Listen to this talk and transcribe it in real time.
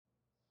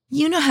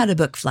You know how to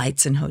book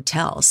flights and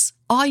hotels.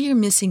 All you're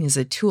missing is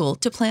a tool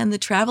to plan the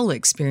travel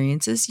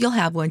experiences you'll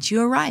have once you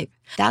arrive.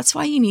 That's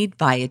why you need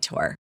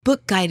Viator.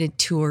 Book guided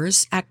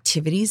tours,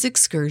 activities,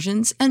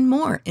 excursions, and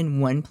more in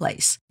one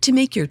place to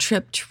make your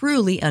trip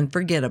truly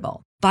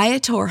unforgettable.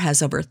 Viator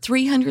has over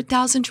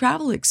 300,000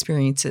 travel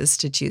experiences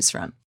to choose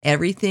from.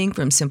 Everything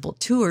from simple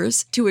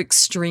tours to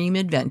extreme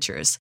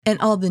adventures and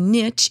all the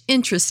niche,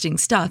 interesting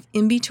stuff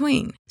in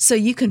between. So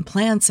you can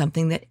plan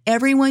something that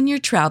everyone you're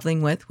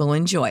traveling with will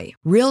enjoy.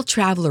 Real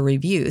traveler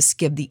reviews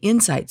give the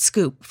inside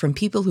scoop from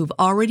people who've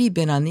already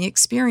been on the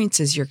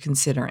experiences you're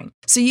considering.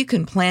 So you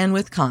can plan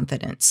with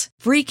confidence.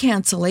 Free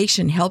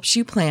cancellation helps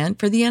you plan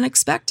for the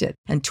unexpected.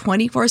 And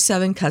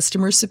 24/7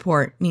 customer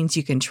support means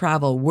you can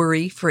travel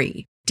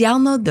worry-free.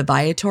 Download the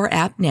Viator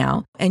app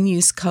now and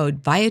use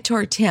code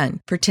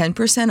Viator10 for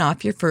 10%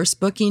 off your first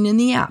booking in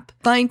the app.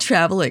 Find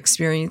travel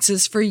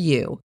experiences for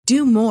you.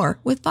 Do more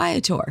with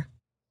Viator.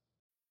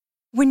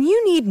 When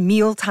you need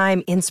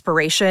mealtime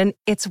inspiration,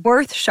 it's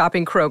worth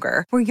shopping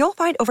Kroger, where you'll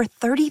find over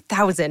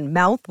 30,000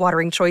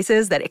 mouth-watering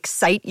choices that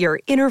excite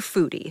your inner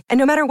foodie. And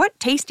no matter what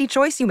tasty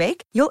choice you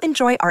make, you'll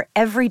enjoy our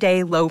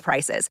everyday low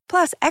prices,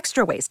 plus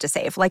extra ways to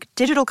save, like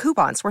digital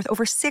coupons worth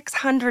over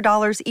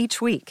 $600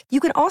 each week. You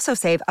can also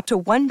save up to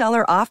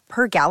 $1 off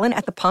per gallon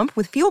at the pump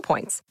with fuel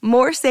points.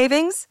 More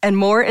savings and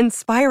more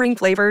inspiring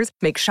flavors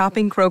make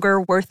shopping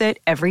Kroger worth it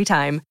every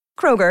time.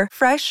 Kroger,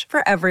 fresh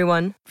for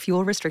everyone.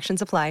 Fuel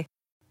restrictions apply.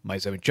 My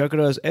Seven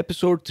Chakras,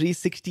 episode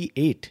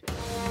 368.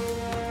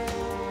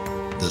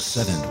 The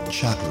seven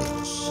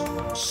chakras,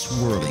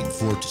 swirling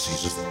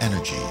vortices of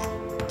energy,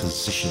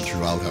 positioned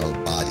throughout our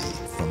body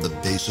from the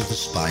base of the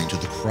spine to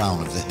the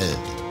crown of the head.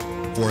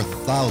 For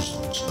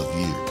thousands of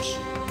years,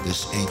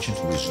 this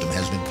ancient wisdom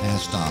has been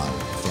passed on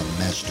from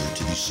master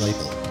to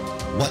disciple.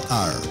 What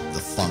are the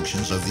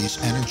functions of these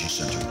energy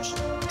centers?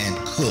 And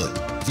could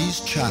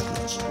these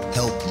chakras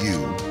help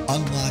you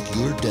unlock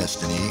your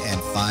destiny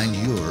and find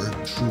your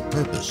true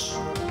purpose?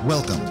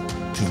 Welcome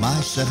to My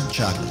Seven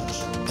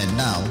Chakras. And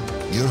now,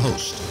 your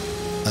host,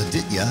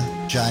 Aditya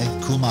Jai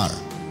Kumar.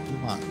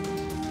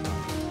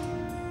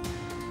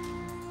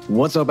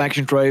 What's up,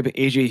 Action Tribe?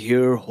 AJ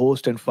here,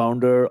 host and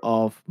founder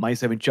of My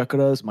Seven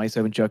Chakras,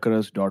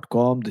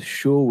 my7chakras.com, the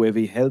show where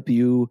we help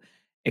you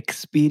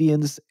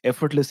experience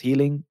effortless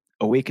healing,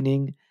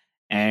 awakening,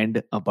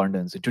 and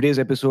abundance. In today's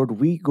episode,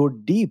 we go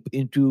deep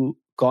into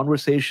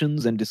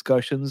conversations and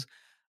discussions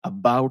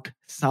about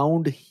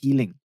sound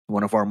healing,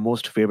 one of our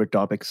most favorite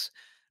topics,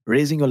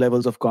 raising your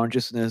levels of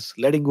consciousness,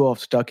 letting go of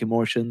stuck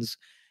emotions,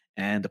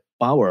 and the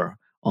power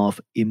of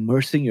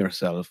immersing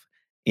yourself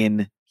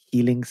in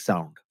healing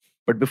sound.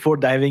 But before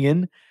diving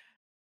in,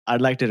 I'd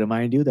like to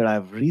remind you that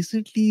I've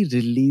recently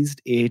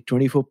released a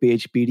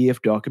 24-page PDF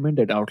document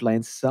that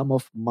outlines some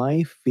of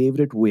my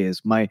favorite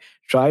ways, my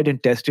tried and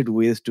tested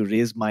ways to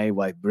raise my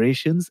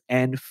vibrations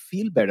and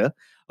feel better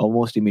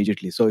almost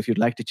immediately. So if you'd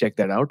like to check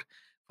that out,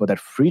 for that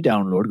free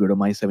download, go to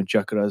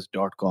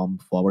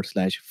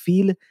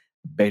my7chakras.com/feel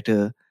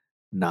better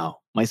now.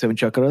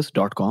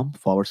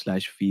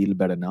 my7chakras.com/feel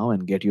better now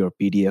and get your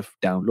PDF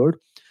download.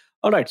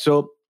 All right,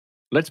 so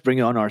let's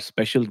bring on our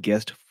special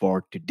guest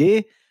for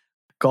today.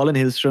 Colin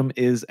Hillstrom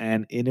is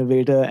an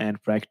innovator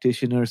and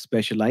practitioner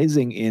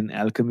specializing in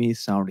alchemy,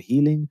 sound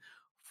healing,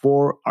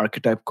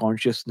 4-archetype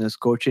consciousness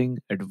coaching,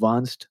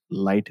 advanced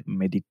light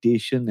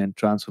meditation, and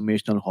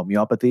transformational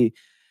homeopathy.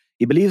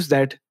 He believes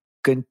that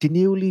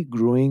continually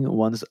growing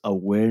one's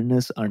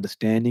awareness,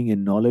 understanding,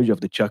 and knowledge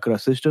of the chakra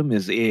system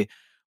is a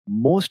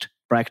most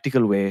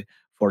practical way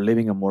for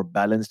living a more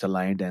balanced,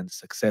 aligned, and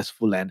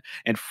successful and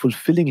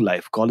fulfilling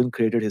life. Colin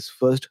created his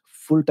first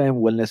full-time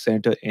wellness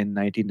center in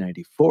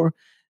 1994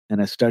 and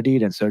has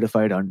studied and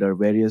certified under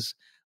various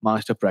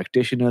master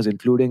practitioners,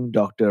 including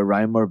Dr.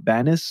 Reimer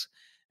Banis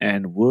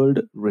and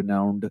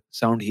world-renowned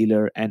sound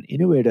healer and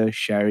innovator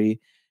Shari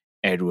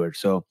Edwards.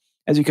 So,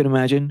 as you can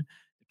imagine,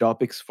 the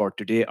topics for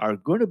today are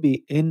going to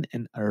be in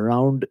and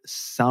around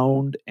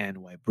sound and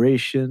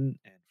vibration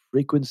and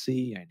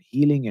frequency and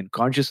healing and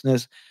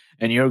consciousness,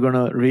 and you're going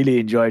to really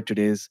enjoy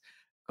today's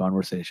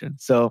conversation.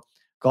 So,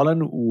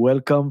 Colin,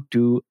 welcome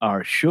to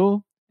our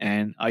show,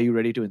 and are you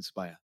ready to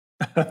inspire?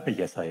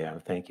 Yes, I am.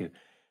 Thank you.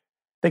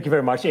 Thank you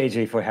very much,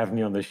 AJ, for having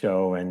me on the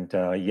show. And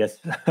yes,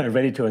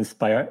 ready to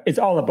inspire. It's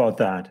all about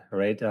that,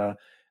 right? I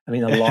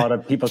mean, a lot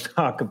of people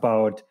talk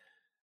about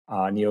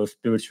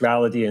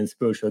spirituality and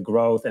spiritual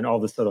growth and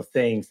all this sort of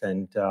things,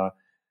 and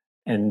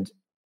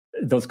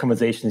those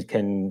conversations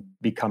can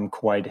become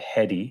quite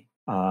heady,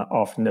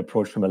 often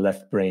approached from a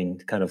left brain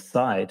kind of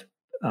side.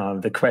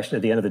 The question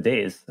at the end of the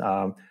day is,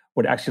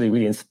 what actually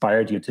really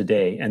inspired you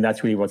today? And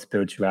that's really what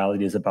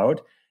spirituality is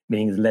about.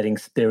 Meaning letting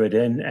spirit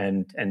in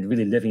and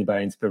really living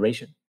by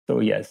inspiration. So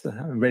yes,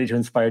 I'm ready to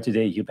inspire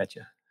today, you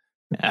betcha.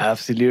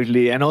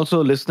 Absolutely. And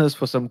also, listeners,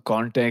 for some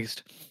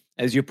context,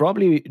 as you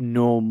probably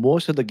know,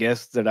 most of the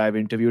guests that I've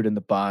interviewed in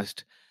the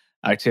past,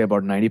 I'd say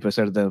about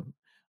 90% of them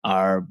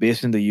are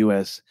based in the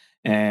US.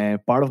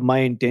 And part of my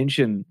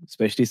intention,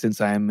 especially since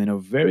I'm in a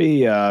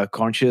very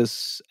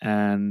conscious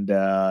and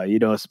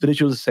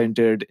spiritual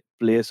centered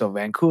place of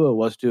Vancouver,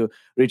 was to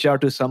reach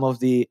out to some of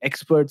the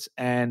experts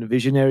and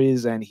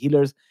visionaries and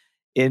healers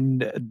in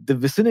the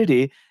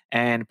vicinity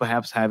and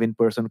perhaps have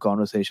in-person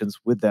conversations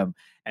with them.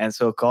 And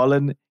so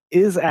Colin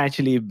is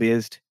actually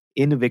based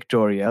in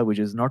Victoria, which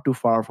is not too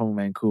far from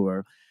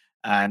Vancouver.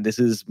 And this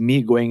is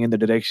me going in the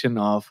direction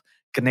of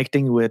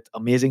connecting with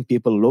amazing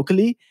people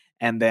locally,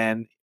 and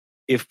then,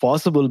 if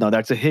possible, now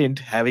that's a hint,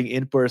 having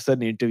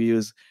in-person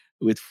interviews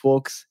with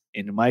folks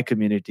in my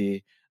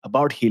community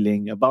about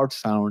healing, about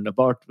sound,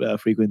 about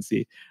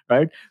frequency,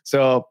 right?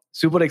 So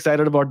super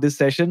excited about this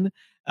session.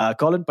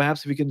 Colin,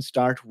 perhaps we can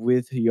start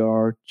with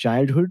your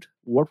childhood.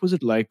 What was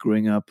it like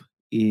growing up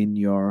in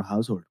your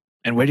household,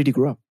 and where did you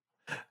grow up?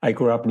 I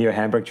grew up near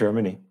Hamburg,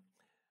 Germany.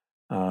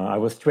 I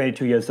was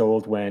 22 years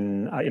old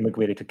when I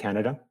immigrated to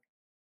Canada.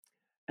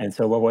 And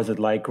so what was it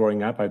like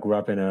growing up? I grew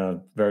up in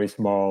a very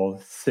small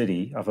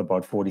city of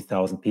about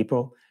 40,000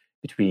 people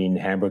between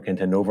Hamburg and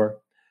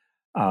Hanover,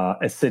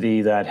 a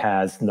city that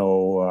has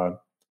no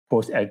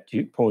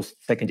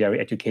post-secondary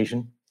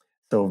education.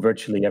 So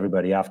virtually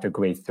everybody after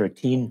grade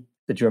 13,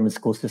 the German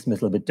school system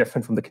is a little bit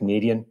different from the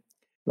Canadian.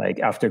 Like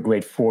after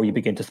grade 4, you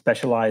begin to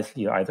specialize.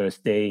 You either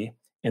stay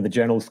in the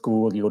general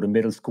school, you go to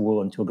middle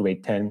school until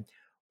grade 10,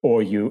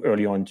 or you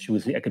early on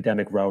choose the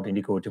academic route and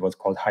you go to what's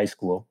called high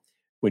school,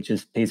 which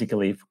is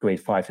basically grade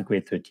 5 to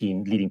grade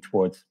 13, leading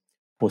towards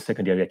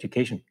post-secondary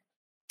education.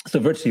 So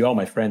virtually all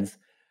my friends,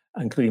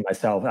 including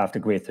myself, after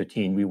grade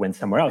 13, we went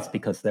somewhere else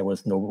because there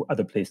was no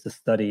other place to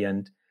study.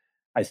 And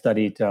I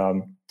studied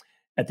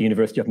at the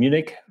University of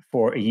Munich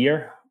for a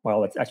year.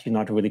 Well, it's actually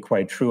not really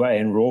quite true. I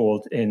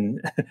enrolled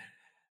in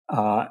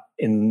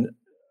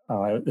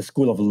the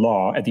School of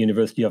Law at the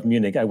University of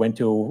Munich. I went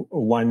to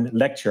one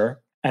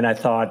lecture, and I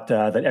thought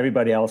that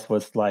everybody else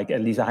was like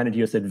at least 100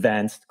 years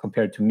advanced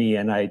compared to me.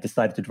 And I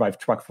decided to drive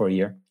truck for a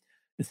year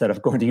instead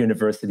of going to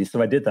university.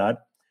 So I did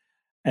that.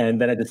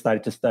 And then I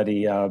decided to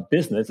study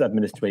business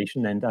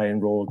administration, and I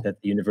enrolled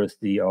at the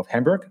University of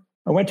Hamburg.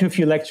 I went to a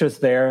few lectures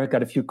there,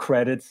 got a few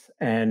credits,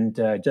 and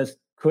just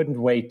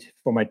couldn't wait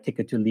for my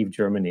ticket to leave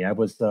Germany. I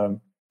was,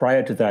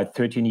 prior to that,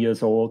 13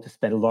 years old,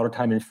 spent a lot of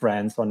time in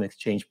France on an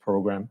exchange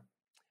program.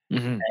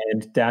 Mm-hmm.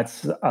 And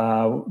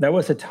that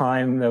was a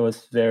time that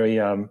was very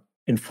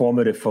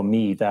informative for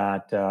me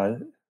that,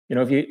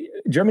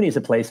 Germany is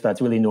a place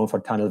that's really known for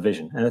tunnel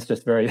vision. And it's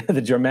just very,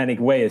 the Germanic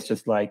way is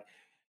just like,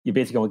 you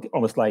basically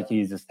almost like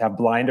you just have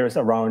blinders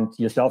around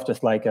yourself,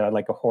 just like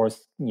a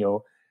horse,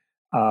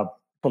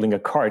 pulling a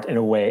cart in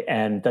a way.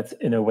 And that's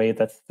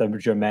the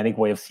Germanic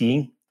way of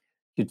seeing.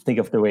 You think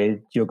of the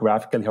way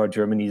geographically how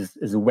Germany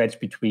is wedged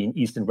between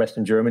East and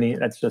Western Germany.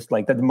 That's just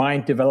like that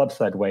mind develops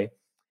that way.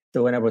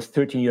 So when I was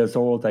 13 years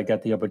old, I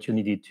got the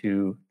opportunity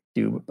to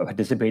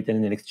participate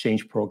in an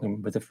exchange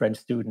program with a French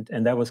student.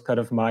 And that was kind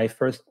of my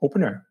first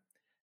opener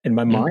in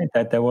my mind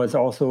that there was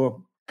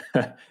also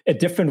a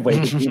different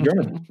way to be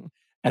German.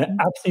 And I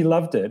absolutely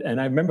loved it. And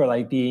I remember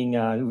like being,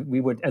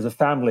 we would, as a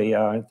family,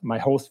 my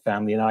host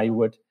family and I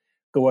would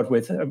go out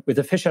with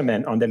a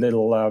fisherman on the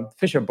little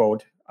fisher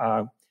boat,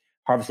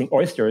 harvesting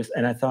oysters.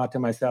 And I thought to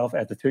myself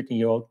as a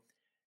 13-year-old,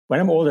 when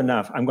I'm old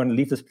enough, I'm going to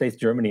leave this place,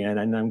 Germany, and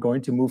I'm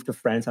going to move to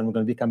France. I'm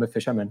going to become a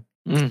fisherman.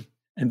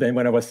 And then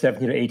when I was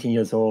 17 or 18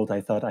 years old,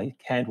 I thought, I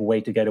can't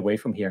wait to get away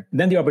from here. And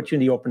then the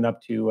opportunity opened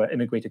up to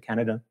immigrate to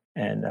Canada.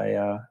 And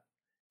I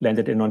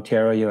landed in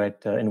Ontario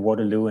in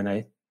Waterloo, and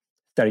I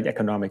studied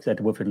economics at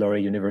Wilfrid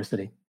Laurier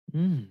University.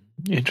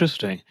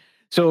 Interesting.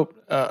 So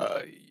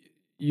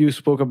you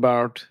spoke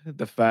about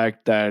the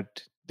fact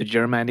that the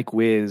Germanic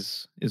way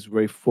is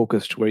very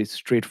focused, very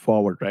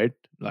straightforward, right?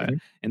 Mm-hmm.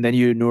 And then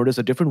you notice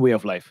a different way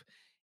of life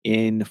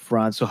in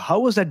France. So how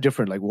was that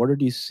different? Like, what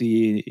did you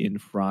see in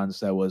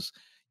France that was,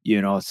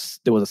 there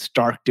was a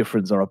stark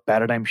difference or a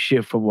paradigm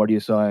shift from what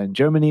you saw in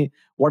Germany?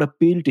 What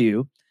appealed to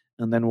you?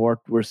 And then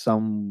what were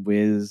some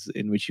ways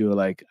in which you were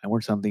like, I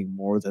want something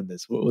more than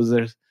this? What was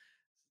there?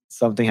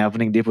 Something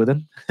happening deep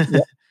within?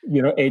 Yeah.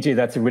 AJ,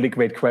 that's a really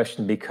great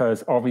question,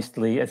 because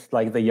obviously it's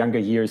like the younger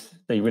years,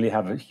 they really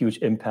have a huge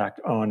impact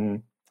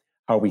on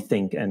how we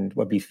think and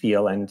what we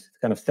feel, and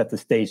kind of set the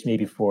stage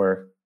maybe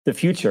for the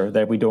future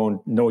that we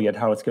don't know yet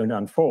how it's going to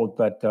unfold.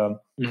 But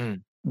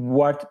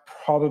what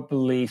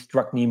probably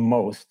struck me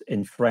most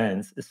in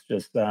France is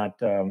just that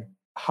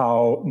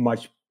how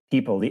much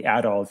people, the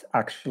adults,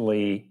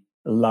 actually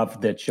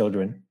love their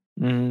children.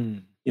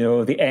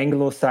 The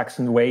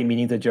Anglo-Saxon way,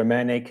 meaning the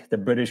Germanic, the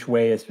British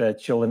way is that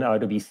children are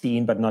to be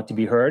seen but not to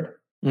be heard.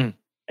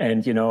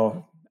 And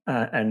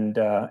and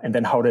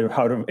then how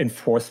to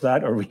enforce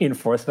that or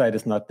reinforce that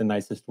is not the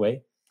nicest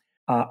way.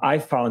 I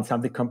found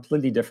something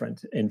completely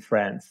different in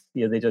France.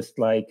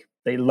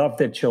 They loved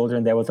their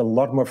children. There was a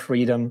lot more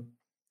freedom.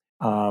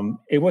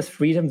 It was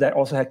freedom that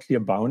also had clear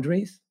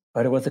boundaries,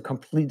 but it was a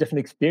completely different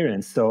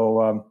experience.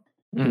 So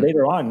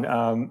later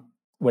on,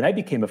 when I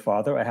became a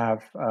father, I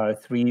have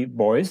 3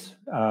 boys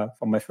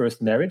from my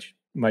first marriage.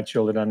 My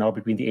children are now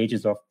between the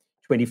ages of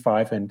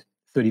 25 and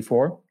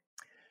 34.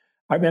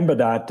 I remember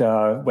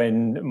that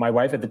when my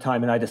wife at the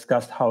time and I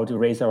discussed how to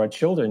raise our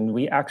children,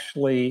 we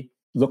actually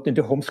looked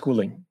into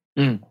homeschooling.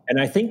 And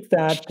I think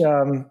that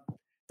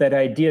that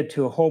idea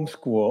to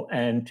homeschool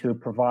and to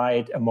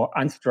provide a more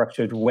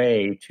unstructured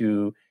way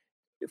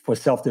for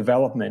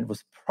self-development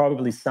was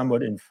probably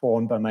somewhat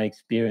informed by my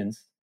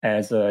experience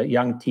as a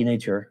young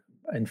teenager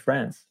in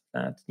France.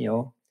 That,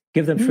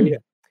 give them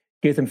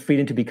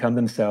freedom to become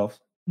themselves.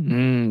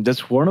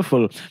 That's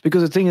wonderful.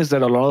 Because the thing is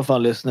that a lot of our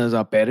listeners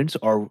are parents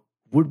or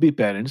would be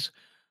parents,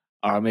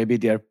 or maybe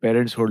they are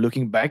parents who are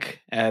looking back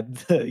at,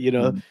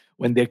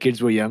 when their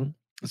kids were young.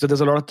 So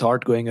there's a lot of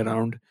thought going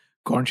around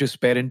conscious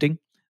parenting.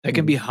 That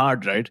can be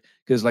hard, right?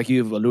 Because like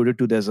you've alluded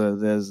to, there's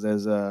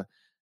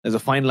a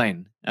fine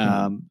line.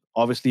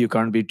 Obviously, you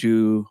can't be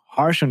too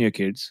harsh on your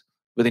kids,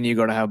 but then you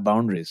got to have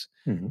boundaries,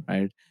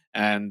 right?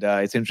 And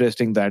it's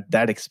interesting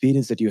that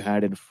experience that you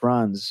had in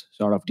France,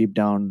 sort of deep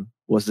down,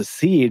 was the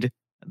seed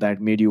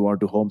that made you want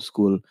to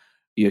homeschool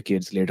your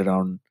kids later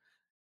on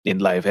in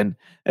life. And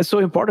it's so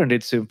important.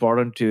 It's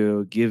important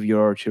to give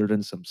your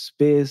children some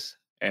space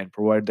and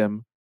provide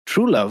them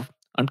true love,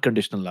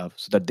 unconditional love,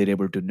 so that they're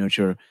able to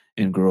nurture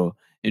and grow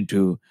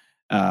into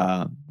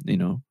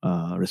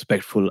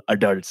respectful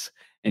adults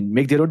and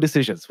make their own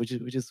decisions, which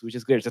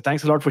is great. So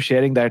thanks a lot for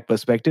sharing that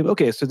perspective.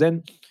 Okay, so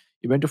then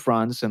you went to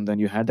France, and then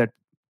you had that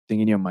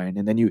thing in your mind,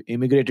 and then you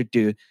immigrated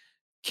to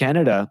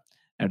Canada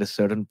at a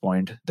certain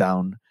point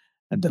down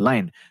the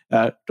line.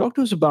 Talk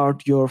to us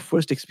about your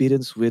first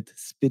experience with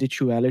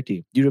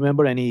spirituality. Do you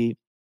remember any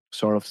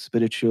sort of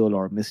spiritual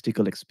or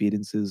mystical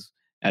experiences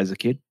as a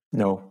kid?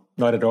 No,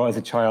 not at all as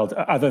a child,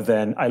 other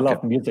than I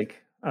love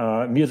music.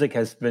 Music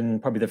has been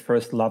probably the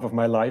first love of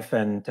my life.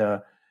 And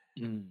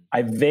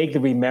I vaguely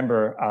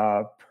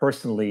remember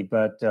personally,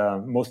 but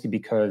mostly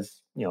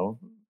because,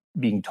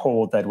 being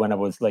told that when I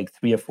was like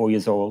 3 or 4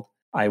 years old,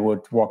 I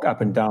would walk up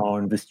and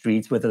down the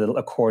streets with a little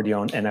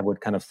accordion, and I would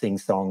kind of sing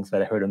songs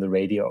that I heard on the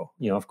radio.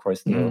 Of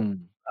course,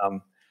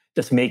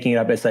 just making it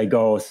up as I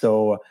go.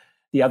 So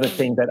the other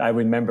thing that I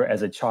remember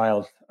as a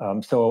child,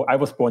 so I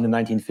was born in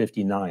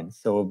 1959.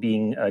 So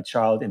being a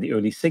child in the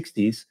early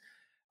 60s,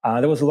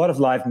 there was a lot of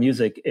live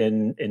music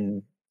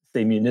in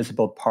say,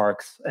 municipal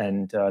parks.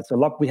 And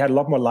we had a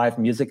lot more live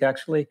music,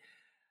 actually,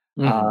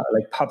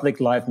 like public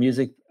live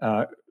music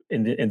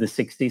in the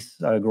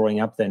 60s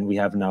growing up than we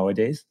have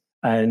nowadays.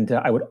 And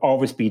I would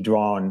always be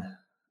drawn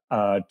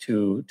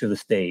to the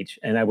stage,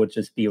 and I would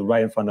just be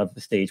right in front of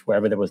the stage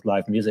wherever there was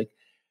live music.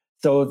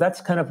 So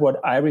that's kind of what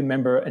I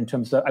remember in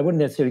terms of, I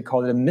wouldn't necessarily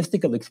call it a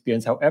mystical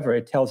experience. However,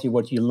 it tells you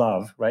what you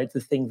love, right?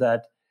 The thing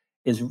that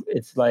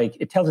it's like,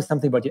 it tells us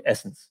something about your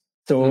essence.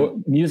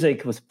 So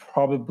music was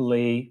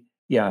probably,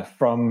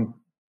 from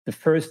the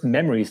first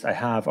memories I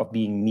have of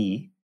being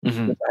me,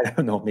 I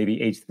don't know,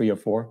 maybe age 3 or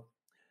 4,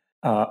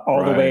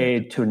 all the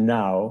way to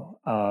now.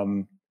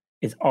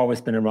 It's always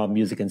been around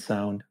music and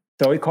sound.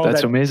 So we call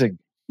That's amazing.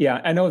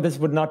 Yeah, I know this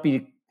would not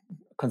be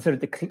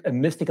considered a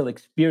mystical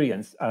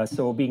experience.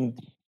 So being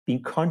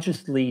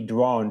consciously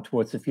drawn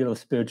towards the field of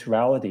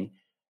spirituality,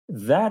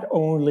 that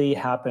only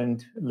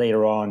happened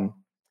later on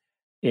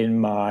in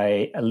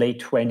my late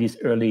 20s,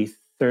 early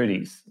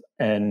 30s.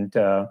 And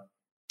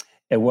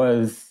it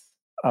was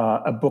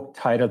a book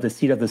titled The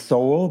Seat of the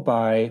Soul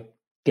by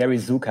Gary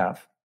Zukav.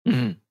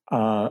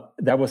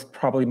 That was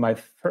probably my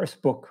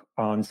first book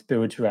on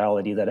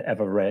spirituality that I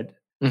ever read.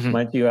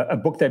 Mind you, a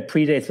book that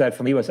predates that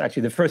for me was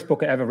actually the first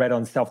book I ever read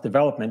on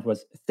self-development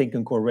was Think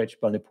and Grow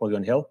Rich by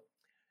Napoleon Hill,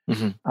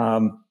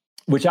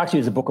 which actually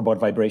is a book about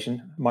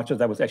vibration. Much of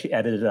that was actually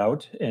edited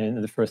out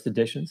in the first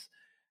editions.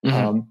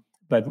 And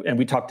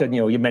we talked,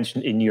 you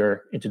mentioned in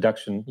your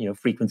introduction,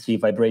 frequency,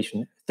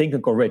 vibration. Think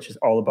and Grow Rich is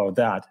all about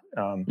that,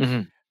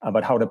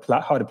 about how to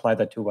apply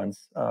that to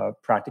one's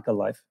practical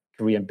life,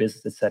 career and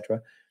business,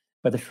 etc.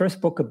 But the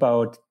first book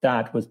about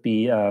that was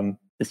The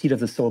Seat of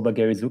the Soul by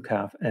Gary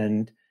Zukav.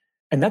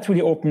 And that's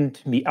really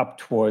opened me up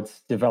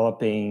towards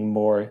developing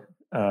more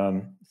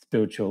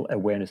spiritual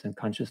awareness and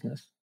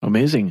consciousness.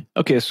 Amazing.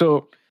 Okay,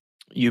 so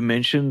you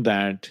mentioned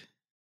that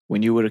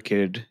when you were a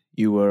kid,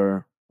 you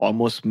were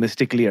almost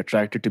mystically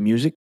attracted to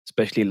music,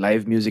 especially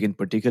live music in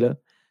particular,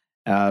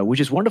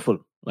 which is wonderful.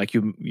 Like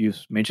you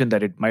mentioned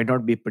that it might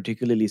not be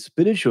particularly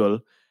spiritual,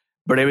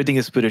 but everything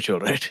is spiritual,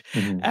 right?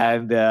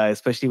 And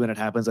especially when it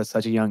happens at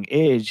such a young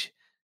age,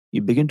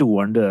 you begin to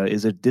wonder,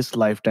 is it this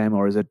lifetime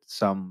or is it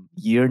some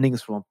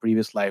yearnings from a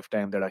previous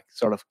lifetime that are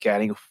sort of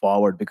carrying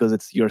forward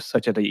because you're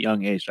such at a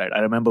young age, right? I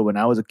remember when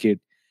I was a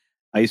kid,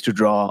 I used to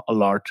draw a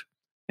lot,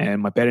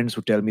 and my parents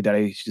would tell me that I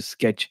used to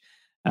sketch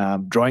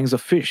drawings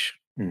of fish,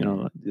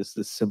 just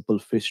the simple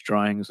fish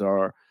drawings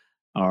or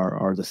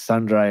the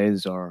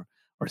sunrise or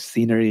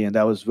scenery, and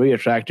I was very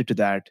attracted to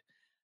that.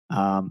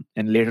 And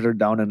later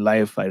down in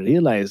life, I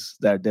realized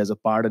that there's a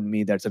part in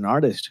me that's an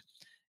artist.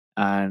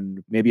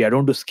 And maybe I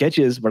don't do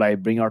sketches, but I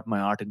bring out my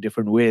art in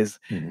different ways,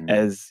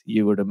 as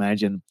you would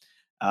imagine.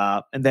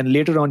 And then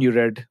later on, you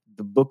read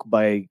the book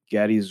by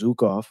Gary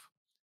Zukav,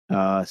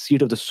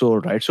 Seat of the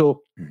Soul, right?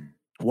 So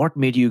what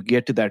made you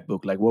get to that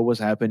book? Like, what was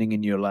happening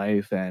in your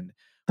life, and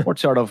what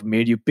sort of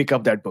made you pick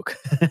up that book?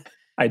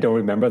 I don't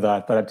remember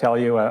that, but I tell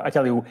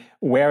you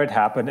where it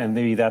happened, and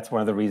maybe that's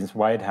one of the reasons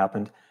why it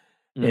happened.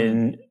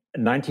 In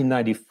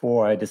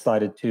 1994, I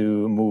decided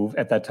to move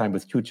at that time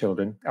with two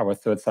children. Our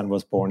third son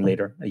was born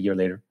later, a year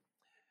later.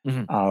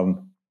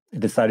 I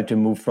decided to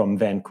move from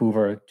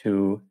Vancouver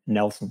to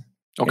Nelson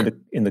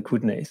in the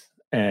Kootenays.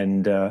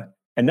 And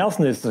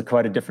Nelson is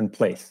quite a different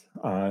place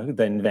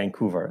than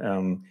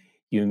Vancouver.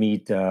 You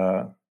meet,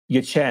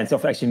 your chance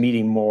of actually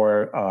meeting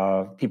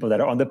more people that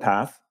are on the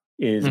path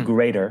is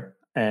greater.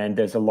 And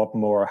there's a lot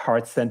more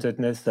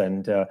heart-centeredness.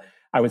 And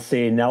I would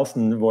say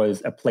Nelson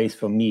was a place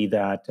for me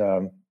that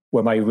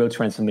where my real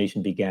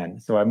transformation began.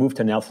 So I moved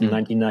to Nelson in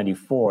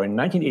 1994. In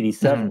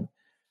 1987,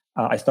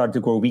 I started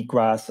to grow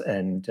wheatgrass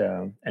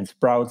and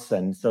sprouts.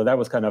 And so that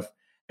was kind of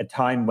a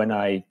time when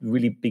I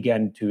really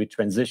began to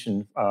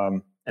transition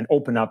and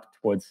open up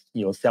towards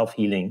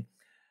self-healing.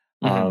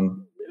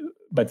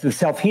 But the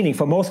self-healing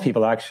for most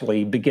people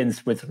actually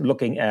begins with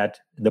looking at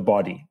the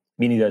body,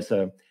 meaning it's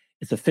a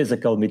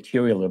physical,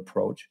 material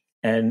approach.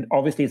 And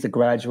obviously, it's a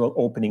gradual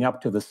opening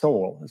up to the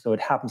soul. So it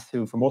happens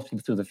for most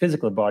people through the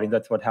physical body.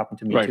 That's what happened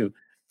to me too.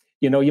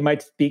 You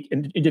might speak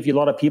and interview a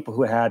lot of people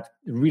who had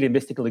really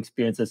mystical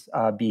experiences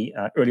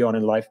early on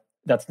in life.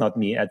 That's not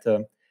me.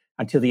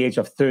 Until the age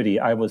of 30,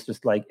 I was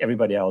just like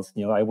everybody else.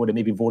 I would have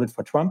maybe voted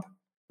for Trump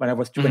when I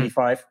was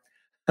 25.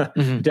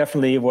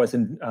 Definitely was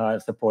in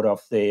support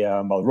of, say,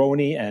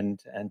 Mulroney and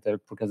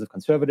the progressive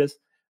conservatives.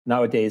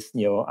 Nowadays,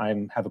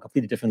 I have a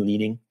completely different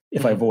leaning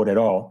if I vote at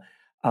all.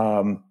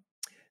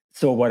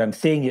 So what I'm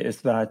saying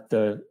is that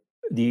the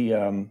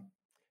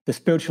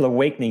spiritual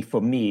awakening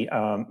for me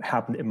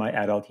happened in my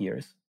adult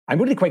years. I'm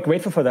really quite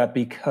grateful for that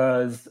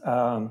because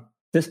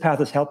this path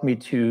has helped me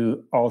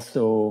to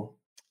also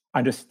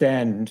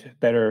understand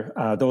better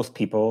those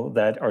people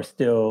that are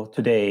still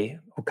today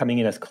who coming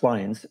in as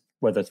clients,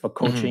 whether it's for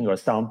coaching or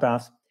sound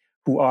baths,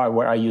 who are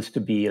where I used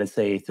to be, let's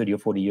say 30 or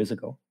 40 years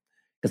ago.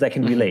 Because I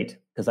can relate,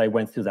 because I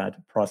went through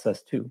that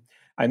process too.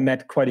 I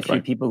met quite a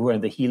few people who are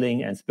in the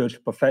healing and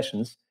spiritual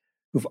professions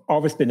who've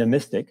always been a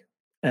mystic,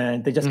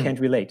 and they just can't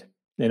relate,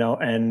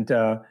 and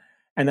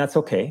that's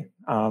okay.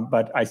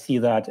 But I see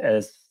that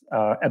as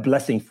a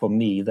blessing for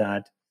me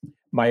that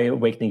my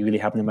awakening really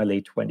happened in my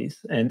late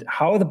 20s. And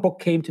how the book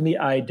came to me,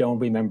 I don't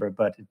remember,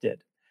 but it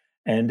did.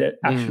 And it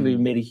actually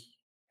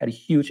had a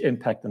huge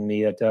impact on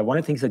me. One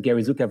of the things that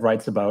Gary Zukav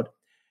writes about,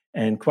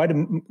 and quite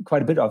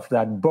a bit of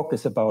that book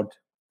is about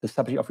the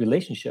subject of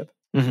relationship.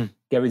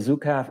 Gary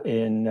Zukav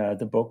in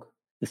the book,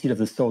 The Seed of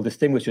the Soul,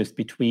 distinguishes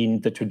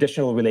between the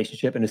traditional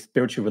relationship and a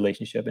spiritual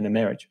relationship in a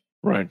marriage.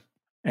 Right.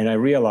 And I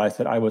realized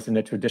that I was in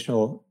a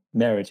traditional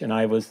marriage and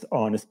I was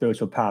on a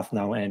spiritual path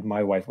now, and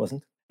my wife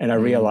wasn't. And I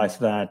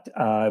realized that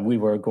we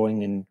were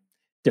going in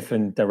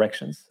different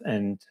directions,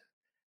 and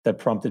that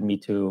prompted me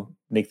to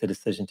make the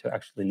decision to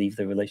actually leave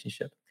the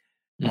relationship.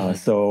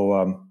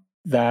 So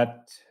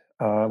that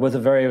was a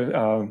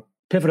very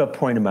pivotal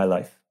point in my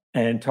life.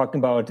 And talking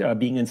about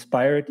being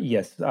inspired,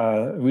 yes,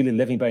 really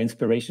living by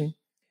inspiration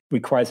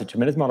requires a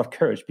tremendous amount of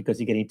courage because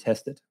you're getting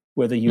tested,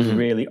 whether you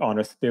really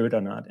honor spirit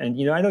or not. And,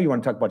 I know you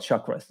want to talk about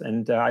chakras.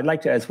 And I'd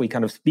like to, as we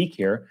kind of speak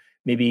here,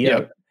 maybe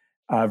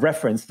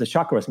reference the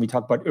chakras we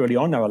talked about early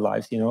on in our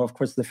lives. Of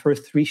course, the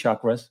first three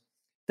chakras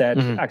that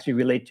actually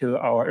relate to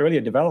our earlier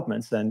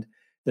developments. And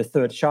the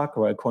third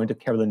chakra, according to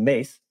Carolyn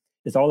Mace,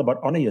 is all about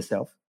honor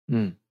yourself.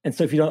 And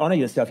so if you don't honor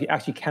yourself, you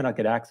actually cannot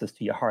get access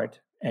to your heart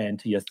and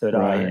to your third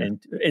eye,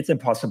 and it's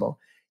impossible.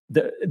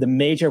 The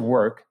major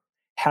work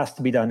has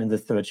to be done in the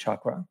third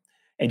chakra.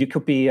 And you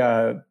could be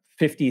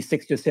 50,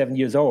 60, or 70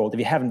 years old. If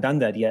you haven't done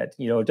that yet,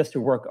 just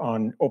to work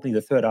on opening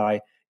the third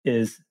eye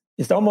is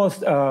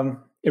almost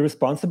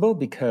irresponsible,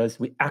 because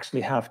we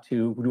actually have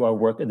to do our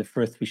work in the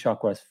first three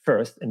chakras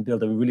first and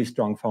build a really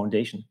strong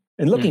foundation.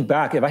 And looking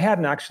back, if I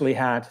hadn't actually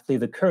had, say,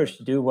 the courage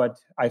to do what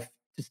I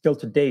still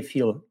today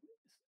feel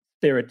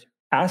Spirit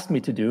asked me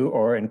to do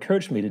or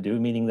encouraged me to do,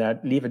 meaning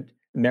that leave a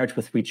marriage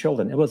with 3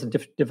 children, it was a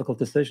difficult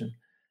decision.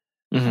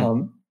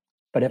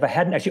 But if I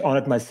hadn't actually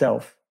honored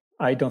myself,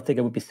 I don't think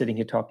I would be sitting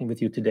here talking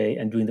with you today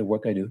and doing the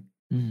work I do.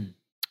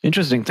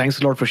 Interesting. Thanks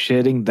a lot for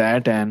sharing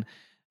that. And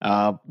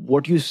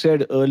what you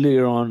said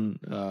earlier on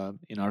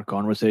in our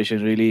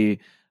conversation really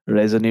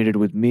resonated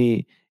with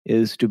me,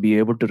 is to be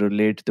able to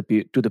relate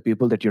to the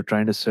people that you're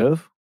trying to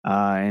serve.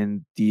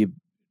 And the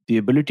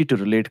ability to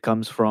relate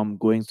comes from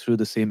going through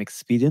the same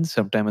experience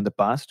sometime in the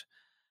past.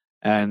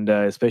 And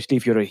especially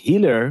if you're a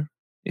healer,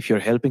 if you're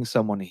helping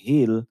someone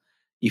heal,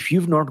 if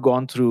you've not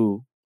gone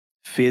through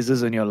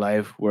phases in your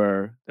life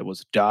where there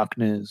was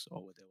darkness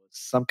or there was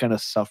some kind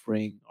of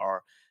suffering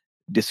or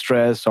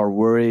distress or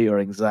worry or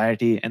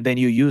anxiety, and then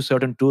you use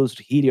certain tools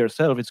to heal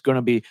yourself, it's going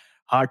to be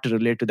hard to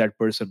relate to that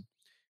person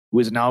who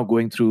is now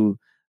going through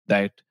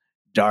that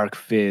dark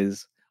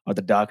phase or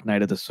the dark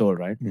night of the soul,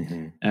 right?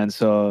 And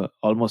so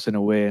almost in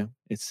a way,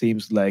 it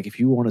seems like if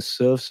you want to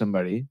serve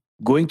somebody,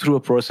 going through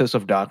a process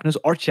of darkness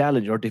or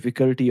challenge or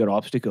difficulty or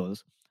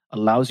obstacles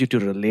allows you to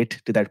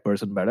relate to that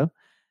person better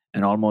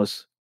and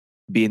almost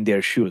be in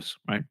their shoes,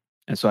 right?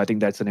 And so I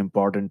think that's an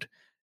important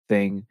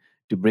thing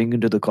to bring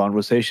into the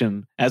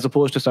conversation, as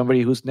opposed to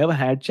somebody who's never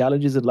had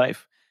challenges in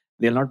life.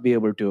 They'll not be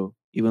able to,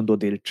 even though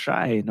they'll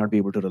try, not be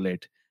able to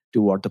relate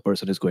to what the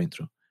person is going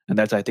through. And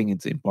that's, I think,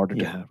 it's important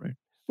to have, right?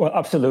 Well,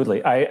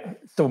 absolutely.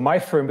 So my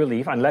firm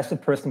belief, unless the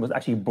person was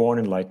actually born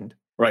enlightened,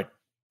 right?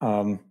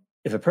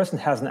 If a person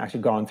hasn't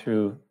actually gone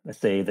through, let's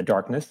say, the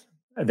darkness,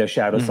 their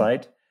shadow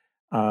side,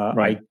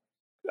 right.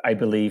 I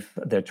believe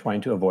they're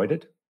trying to avoid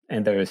it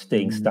and they're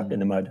staying stuck in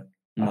the mud.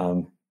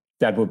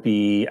 That would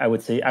be, I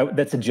would say,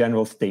 that's a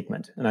general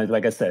statement. And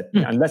like I said,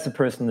 unless a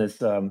person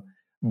is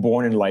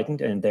born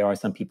enlightened, and there are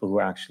some people who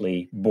are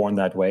actually born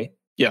that way,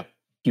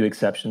 few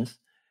exceptions,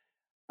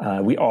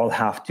 we all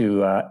have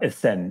to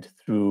ascend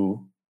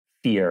through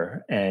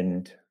fear.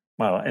 And,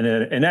 well,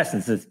 in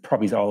essence, it's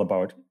probably all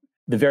about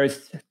the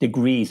various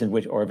degrees in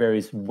which, or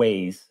various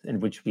ways in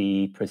which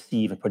we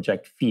perceive and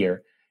project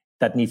fear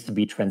that needs to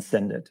be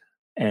transcended.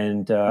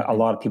 And a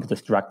lot of people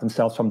distract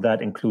themselves from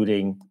that,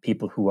 including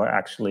people who are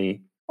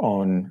actually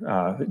on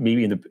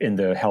maybe in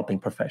the helping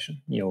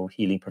profession,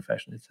 healing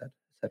profession, et cetera.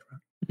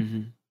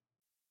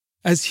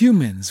 As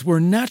humans, we're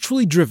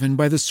naturally driven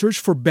by the search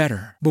for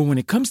better. But when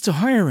it comes to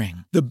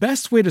hiring, the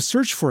best way to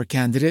search for a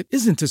candidate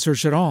isn't to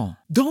search at all.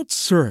 Don't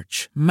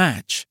search,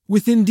 match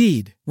with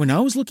Indeed. When I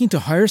was looking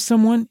to hire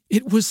someone,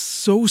 it was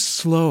so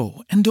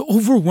slow and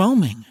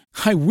overwhelming.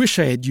 I wish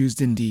I had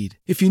used Indeed.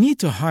 If you need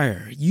to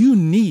hire, you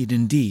need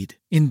Indeed.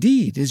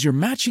 Indeed is your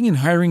matching and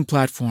hiring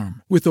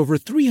platform with over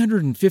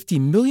 350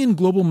 million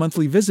global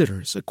monthly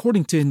visitors,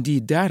 according to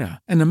Indeed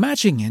data, and a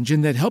matching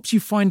engine that helps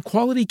you find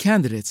quality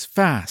candidates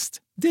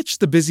fast. Ditch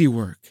the busy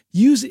work.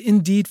 Use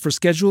Indeed for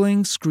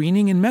scheduling,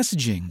 screening, and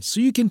messaging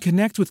so you can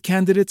connect with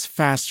candidates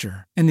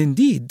faster. And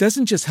Indeed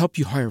doesn't just help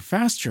you hire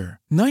faster.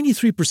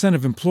 93%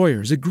 of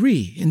employers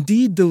agree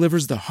Indeed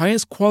delivers the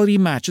highest quality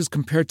matches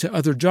compared to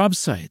other job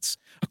sites,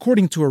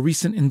 according to a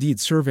recent Indeed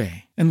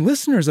survey. And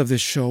listeners of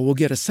this show will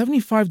get a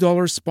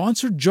 $75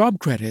 sponsored job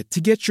credit to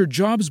get your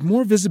jobs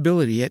more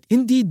visibility at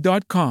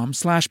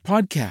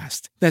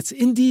Indeed.com/podcast. That's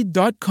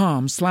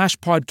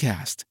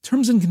Indeed.com/podcast.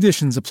 Terms and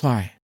conditions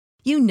apply.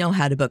 You know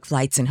how to book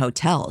flights and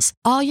hotels.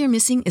 All you're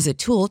missing is a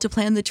tool to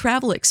plan the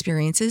travel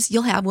experiences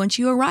you'll have once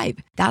you arrive.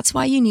 That's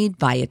why you need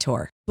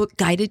Viator. Book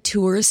guided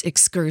tours,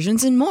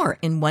 excursions, and more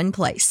in one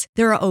place.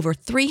 There are over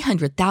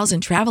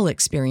 300,000 travel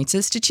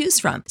experiences to choose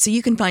from, so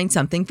you can find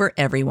something for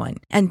everyone.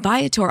 And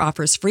Viator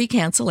offers free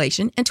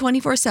cancellation and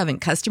 24/7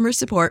 customer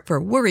support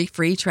for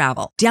worry-free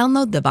travel.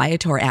 Download the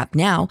Viator app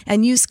now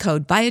and use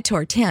code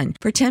Viator10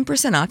 for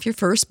 10% off your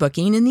first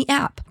booking in the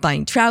app.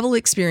 Find travel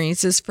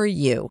experiences for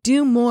you.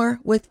 Do more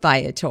with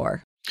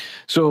Viator.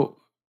 So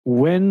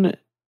when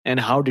and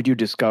how did you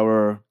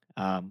discover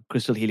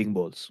crystal healing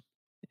bowls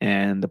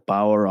and the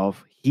power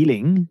of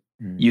healing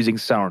using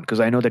sound? Because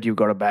I know that you've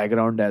got a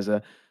background as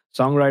a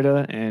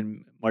songwriter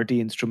and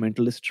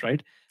multi-instrumentalist,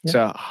 right? Yeah.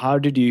 So how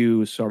did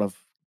you sort of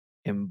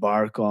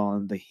embark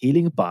on the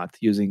healing path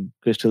using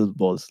crystal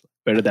bowls?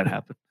 Where did that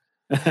happen?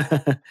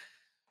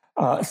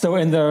 So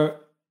in the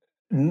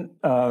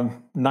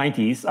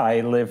 90s,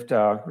 I lived,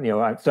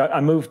 so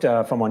I moved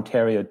from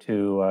Ontario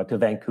to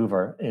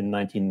Vancouver in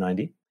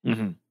 1990.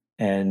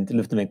 And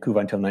lived in Vancouver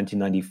until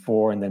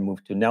 1994, and then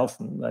moved to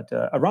Nelson. But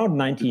around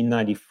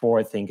 1994,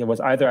 I think it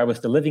was either I was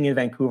still living in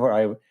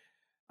Vancouver.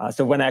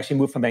 So when I actually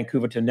moved from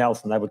Vancouver to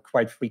Nelson, I would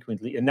quite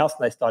frequently. In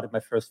Nelson, I started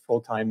my first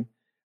full-time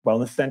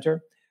wellness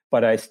center,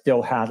 but I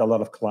still had a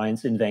lot of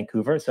clients in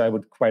Vancouver, so I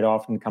would quite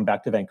often come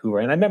back to Vancouver.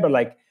 And I remember,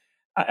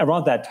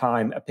 around that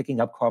time, picking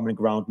up Common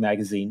Ground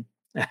magazine.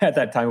 At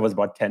that time, it was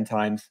about 10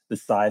 times the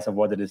size of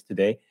what it is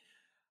today.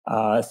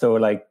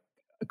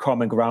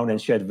 Common Ground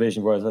and Shared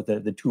Vision were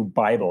the two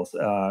Bibles,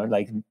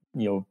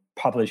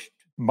 published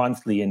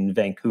monthly in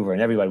Vancouver,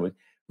 and everybody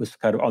was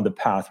kind of on the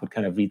path would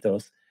kind of read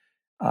those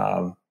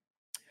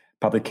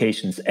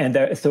publications.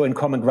 And so in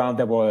Common Ground,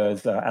 there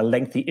was a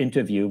lengthy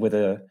interview with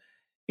a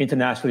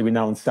internationally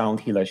renowned sound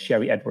healer,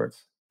 Sherry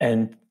Edwards,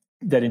 and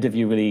that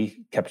interview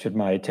really captured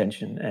my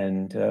attention.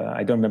 And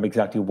I don't remember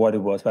exactly what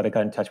it was, but I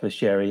got in touch with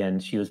Sherry,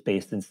 and she was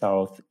based in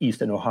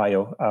southeastern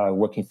Ohio,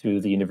 working through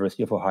the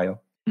University of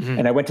Ohio.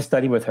 And I went to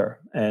study with her,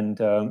 and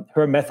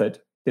her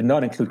method did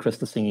not include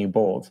crystal singing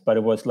bowls, but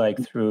it was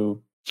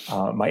through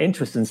my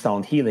interest in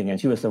sound healing, and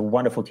she was a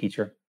wonderful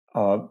teacher.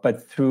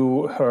 But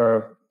through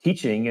her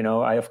teaching,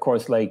 I of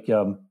course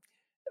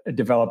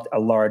developed a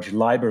large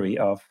library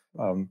of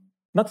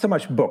not so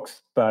much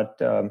books, but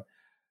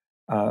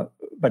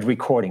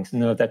recordings.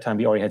 At that time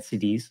we already had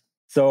CDs,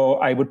 so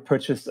I would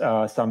purchase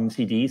some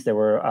CDs. There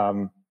were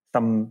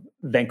some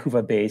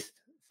Vancouver-based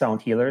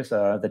sound healers,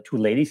 the two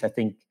ladies, I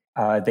think.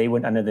 They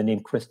went under the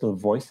name Crystal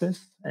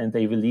Voices, and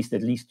they released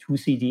at least 2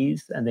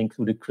 CDs, and they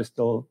included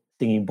crystal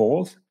singing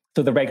bowls.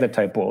 So the regular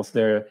type bowls,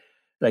 they're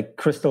like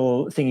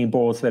crystal singing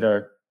bowls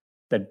that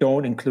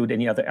don't include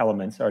any other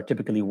elements, are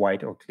typically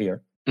white or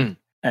clear.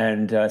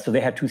 And so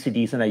they had 2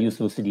 CDs, and I used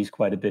those CDs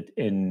quite a bit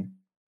in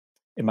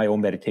my own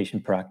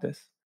meditation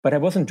practice. But I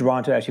wasn't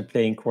drawn to actually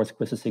playing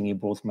crystal singing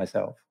bowls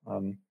myself.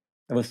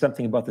 There was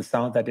something about the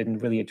sound that didn't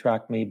really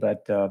attract me,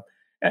 but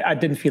I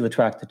didn't feel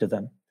attracted to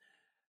them.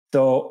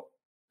 So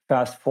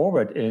fast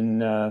forward in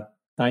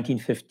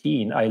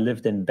 1915, I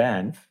lived in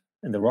Banff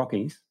in the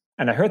Rockies.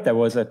 And I heard there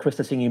was a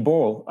crystal singing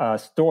bowl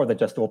store that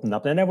just opened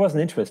up. And I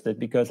wasn't interested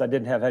because I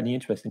didn't have any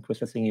interest in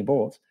crystal singing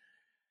bowls.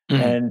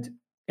 And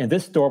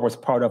this store was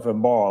part of a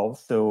mall.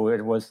 So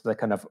it was like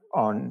kind of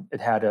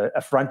it had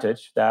a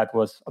frontage that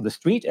was on the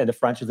street and a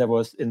frontage that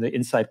was in the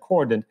inside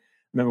court. And I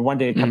remember one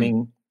day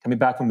coming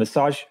back from a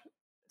massage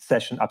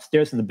session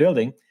upstairs in the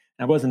building,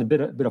 and I was in a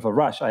bit of a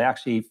rush. I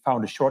actually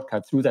found a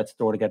shortcut through that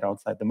store to get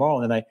outside the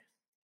mall. And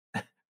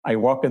I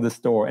walked in the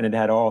store and it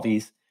had all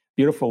these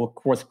beautiful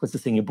quartz crystal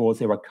singing bowls.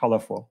 They were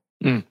colorful.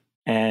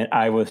 And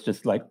I was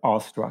just like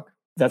awestruck.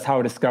 That's how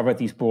I discovered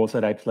these bowls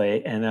that I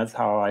play. And that's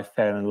how I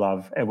fell in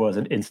love. It was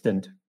an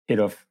instant hit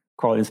of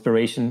called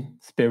inspiration,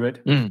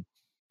 spirit.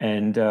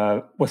 And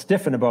what's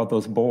different about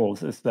those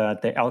bowls is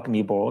that they're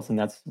alchemy bowls. And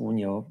that's when,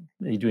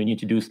 Adrian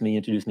introduced me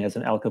as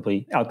an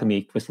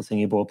alchemy crystal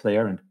singing bowl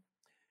player. And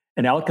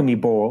an alchemy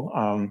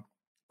bowl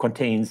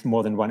contains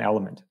more than one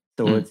element.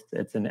 So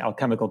it's an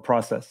alchemical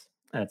process.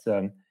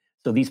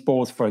 So these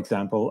bowls, for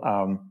example,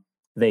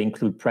 they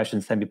include precious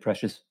and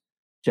semi-precious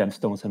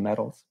gemstones and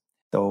metals.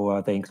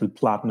 So they include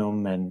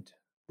platinum and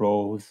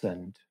rose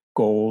and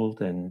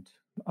gold and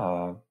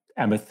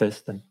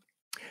amethyst. And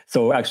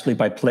so actually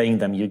by playing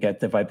them, you get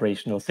the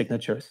vibrational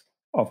signatures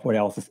of what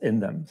else is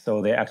in them.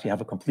 So they actually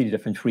have a completely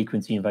different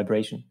frequency and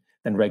vibration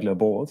than regular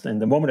bowls.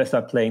 And the moment I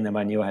started playing them,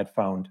 I knew I had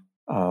found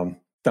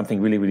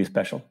something really, really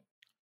special.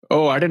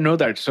 Oh, I didn't know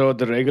that. So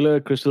the regular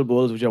crystal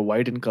bowls, which are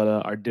white in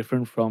color, are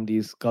different from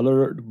these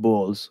colored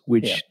bowls,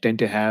 which tend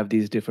to have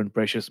these different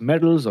precious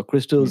metals or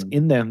crystals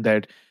in them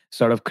that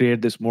sort of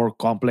create this more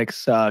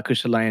complex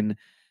crystalline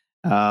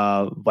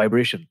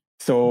vibration.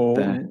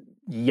 So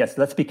yes,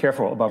 let's be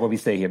careful about what we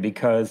say here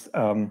because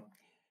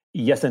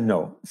yes and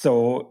no.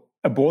 So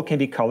a bowl can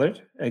be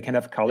colored. It can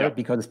have color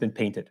because it's been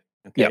painted.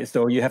 Okay,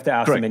 so you have to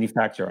ask the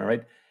manufacturer, all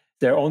right?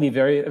 There are only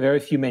very, very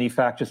few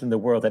manufacturers in the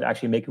world that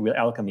actually make a real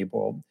alchemy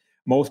bowl.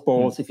 Most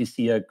bowls, if you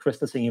see a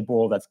crystal singing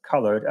bowl that's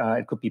colored,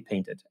 it could be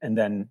painted. And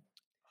then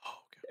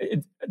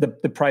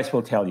the price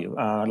will tell you.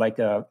 Like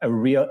a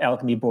real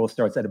alchemy bowl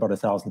starts at about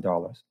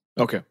 $1,000.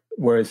 Okay.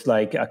 Whereas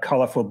like a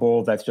colorful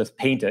bowl that's just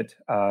painted,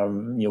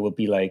 will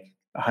be like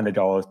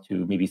 $100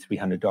 to maybe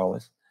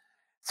 $300.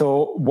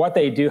 So what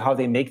they do, how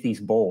they make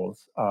these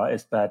bowls,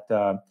 is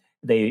that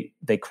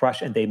they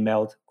crush and they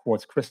melt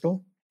quartz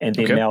crystal, and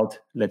they melt,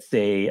 let's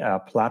say,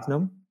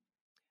 platinum,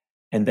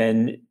 and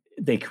then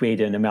they create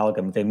an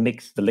amalgam. They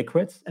mix the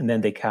liquids, and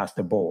then they cast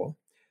a bowl.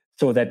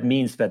 So that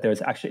means that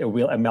there's actually a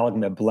real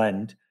amalgam, a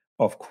blend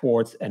of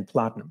quartz and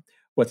platinum.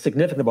 What's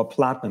significant about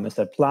platinum is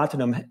that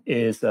platinum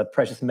is a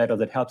precious metal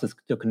that helps us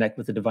to connect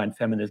with the divine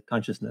feminine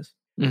consciousness.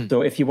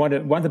 So if you one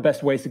of the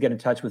best ways to get in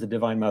touch with the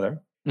Divine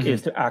Mother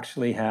is to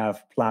actually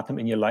have platinum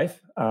in your life,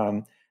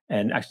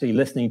 and actually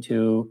listening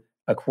to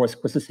a quartz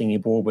crystal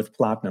singing bowl with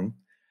platinum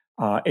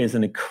is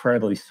an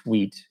incredibly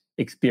sweet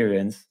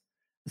experience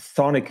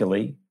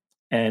sonically,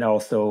 and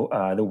also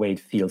the way it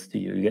feels to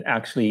you. You can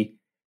actually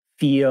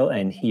feel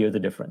and hear the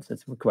difference.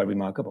 It's quite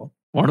remarkable.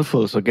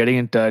 Wonderful. So getting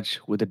in touch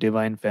with the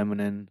divine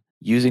feminine,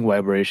 using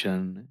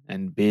vibration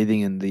and bathing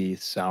in the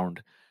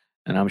sound.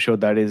 And I'm sure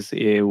that is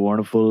a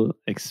wonderful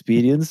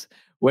experience.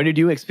 When did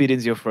you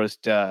experience your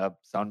first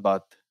sound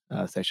bath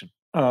session?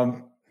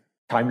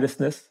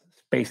 Timelessness,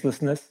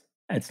 spacelessness.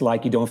 It's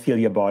like you don't feel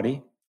your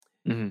body.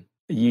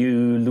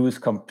 You lose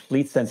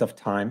complete sense of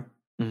time.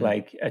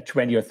 Like a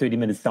 20 or 30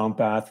 minute sound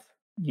bath,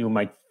 you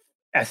might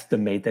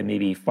estimate that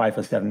maybe 5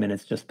 or 7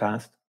 minutes just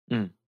passed.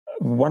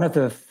 One of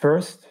the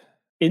first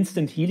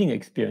instant healing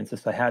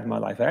experiences I had in my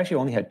life, I actually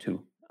only had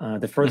two.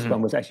 The first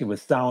one was actually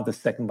with sound. The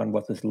second one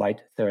was with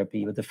light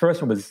therapy. But the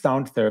first one was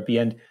sound therapy,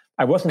 and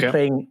I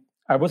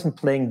wasn't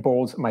playing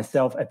bowls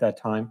myself at that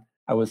time.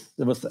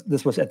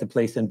 This was at the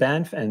place in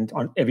Banff, and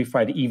on every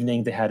Friday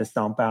evening they had a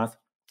sound bath,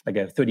 like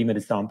a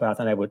 30-minute sound bath,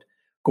 and I would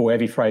go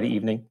every Friday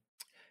evening.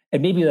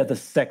 And maybe at the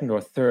second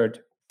or third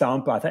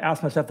sound bath, I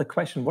asked myself the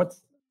question: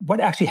 what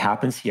actually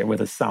happens here with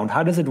the sound?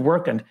 How does it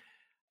work? And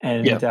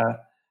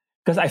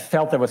because I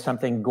felt there was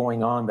something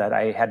going on that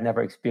I had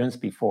never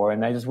experienced before,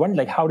 and I just wondered,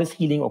 like, how does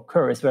healing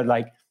occur? Is there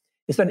an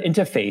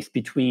interface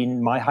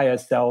between my higher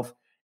self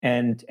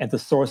and the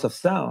source of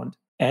sound?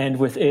 And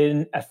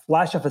within a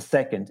flash of a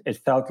second, it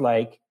felt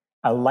like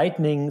a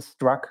lightning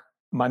struck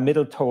my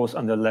middle toes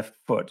on the left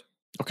foot.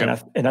 Okay.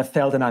 And I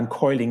felt an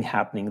uncoiling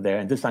happening there.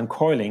 And this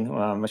uncoiling,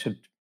 I should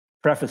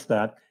preface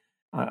that,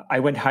 I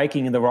went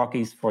hiking in the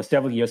Rockies for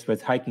several years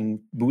with hiking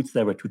boots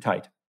that were too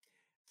tight.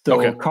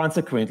 So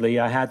consequently,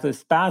 I had this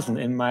spasm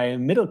in my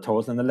middle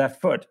toes on the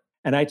left foot.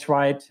 And I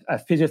tried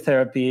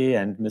physiotherapy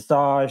and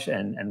massage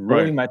and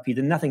rolling my feet,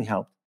 and nothing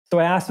helped. So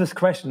I asked this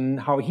question,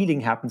 how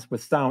healing happens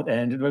with sound.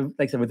 And it was,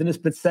 like I said, within a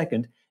split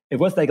second, it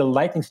was like a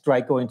lightning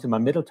strike going to my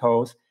middle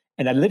toes.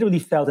 And I literally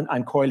felt an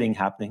uncoiling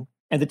happening,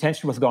 and the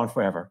tension was gone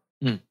forever.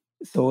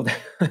 So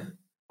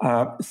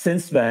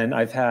since then,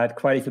 I've had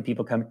quite a few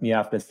people come to me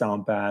after a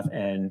sound bath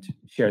and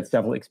shared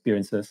several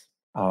experiences,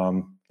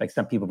 like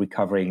some people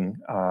recovering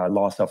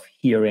loss of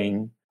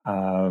hearing,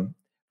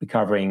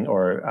 recovering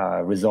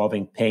or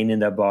resolving pain in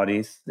their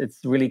bodies.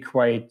 It's really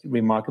quite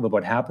remarkable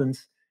what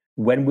happens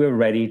when we're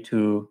ready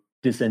to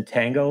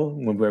disentangle,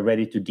 when we're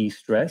ready to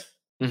de-stress.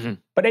 Mm-hmm.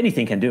 But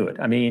anything can do it.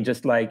 I mean,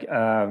 just like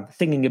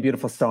singing a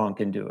beautiful song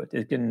can do it.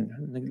 It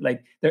can,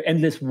 like, there are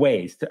endless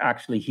ways to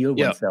actually heal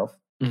oneself.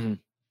 Mm-hmm.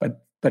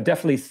 But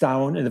definitely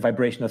sound and the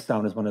vibration of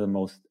sound is one of the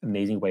most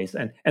amazing ways.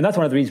 And that's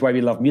one of the reasons why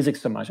we love music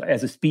so much.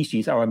 As a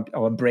species,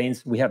 our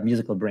brains, we have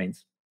musical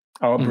brains.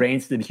 Our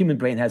brains, the human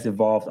brain has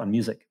evolved on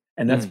music.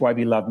 And that's why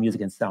we love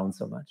music and sound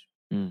so much.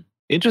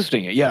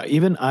 Interesting. Yeah,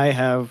 even I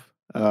have,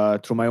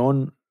 through my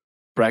own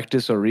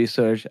practice or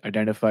research,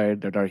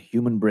 identified that our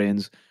human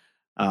brains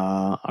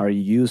are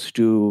used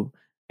to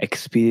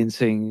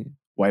experiencing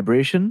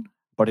vibration,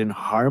 but in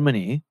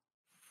harmony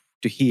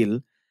to heal.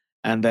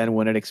 And then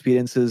when it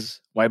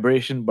experiences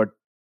vibration, but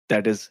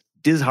that is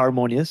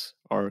disharmonious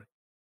or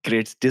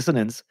creates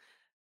dissonance,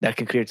 that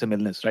can create some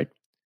illness, right?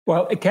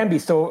 Well, it can be.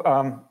 So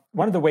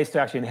one of the ways to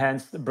actually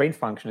enhance the brain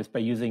function is by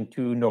using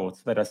two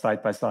notes that are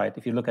side by side.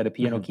 If you look at a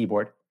piano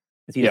keyboard,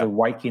 it's either a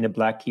white key and a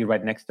black key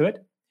right next to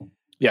it.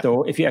 Yeah.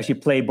 So if you actually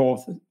play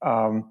both,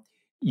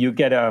 you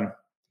get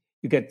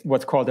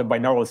what's called a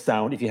binaural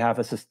sound if you have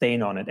a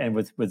sustain on it. And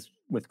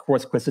with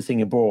Quartz crystal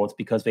singing bowls,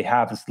 because they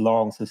have this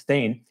long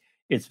sustain,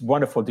 it's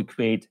wonderful to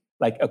create,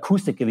 like,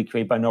 acoustically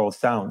create binaural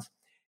sounds.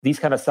 These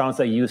kind of sounds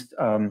are used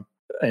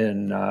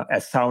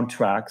as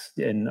soundtracks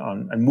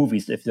on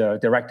movies. If the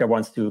director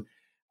wants to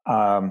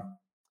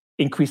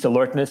increase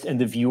alertness in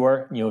the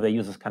viewer, they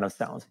use this kind of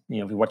sounds.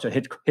 If you watch a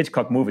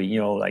Hitchcock movie,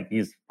 like,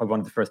 he's probably one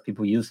of the first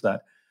people who use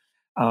that.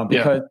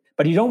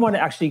 But you don't want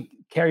to actually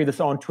carry this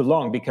on too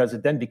long, because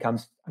it then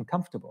becomes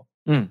uncomfortable.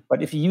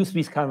 But if you use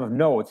these kind of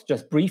notes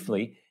just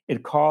briefly,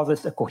 it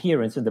causes a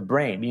coherence in the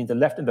brain, meaning the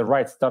left and the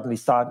right suddenly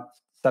start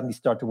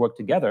to work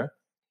together,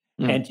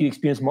 and you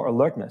experience more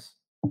alertness.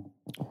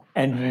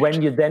 And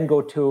when you then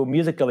go to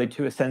musically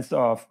to a sense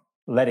of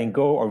letting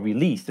go or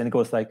release, then it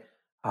goes like,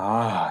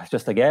 it's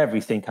just like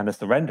everything kind of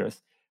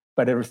surrenders.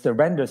 But it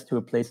surrenders to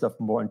a place of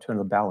more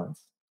internal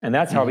balance. And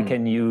that's how we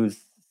can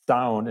use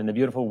sound in a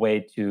beautiful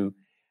way to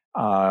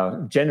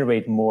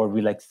generate more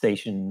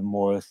relaxation,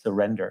 more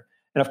surrender.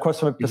 And of course,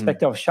 from a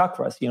perspective of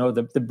chakras,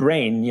 the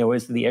brain,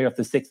 is the area of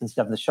the 6th and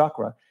 7th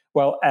chakra.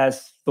 Well,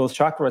 as those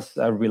chakras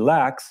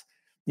relax,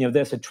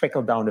 there's a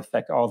trickle-down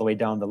effect all the way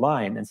down the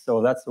line. And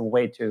so that's a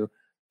way to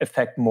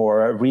affect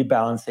more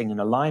rebalancing and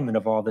alignment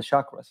of all the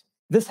chakras.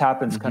 This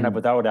happens kind of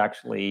without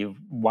actually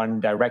one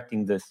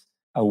directing this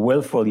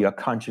willfully or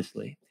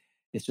consciously.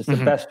 It's just the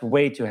best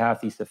way to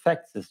have these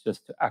effects is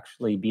just to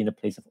actually be in a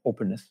place of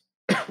openness.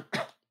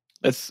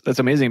 That's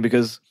amazing,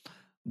 because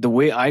the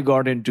way I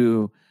got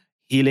into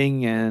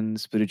healing and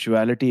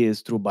spirituality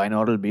is through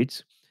binaural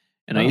beats.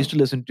 And I used to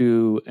listen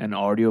to an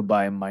audio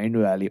by Mind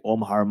Valley,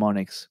 Om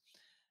Harmonics.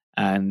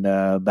 And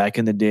back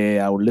in the day,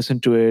 I would listen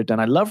to it, and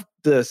I loved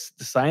the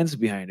science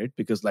behind it,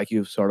 because, like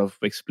you've sort of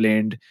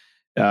explained,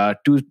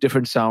 two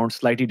different sounds,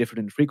 slightly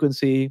different in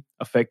frequency,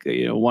 affect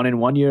one in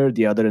one ear,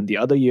 the other in the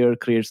other ear,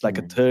 creates like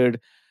a third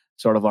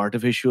sort of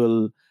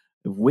artificial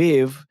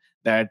wave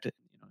that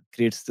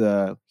creates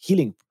the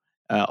healing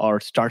or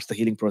starts the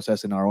healing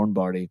process in our own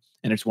body.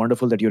 And it's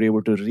wonderful that you're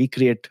able to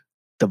recreate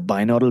the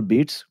binaural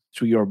beats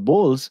through your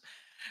bowls.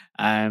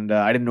 And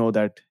I didn't know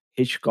that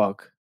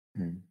Hitchcock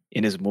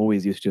in his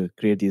movies used to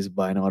create these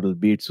binaural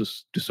beats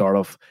to sort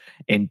of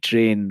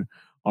entrain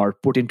or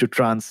put into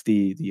trance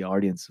the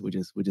audience, which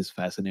is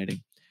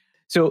fascinating.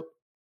 So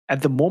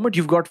at the moment,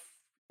 you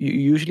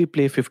usually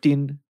play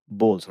 15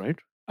 bowls, right?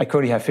 I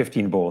currently have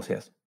 15 bowls,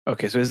 yes.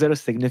 Okay, so is there a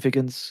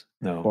significance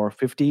for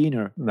 15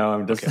 or? No,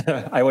 I'm just,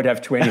 I would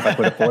have 20 if I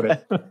could afford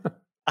it.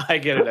 I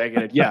get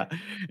it. Yeah.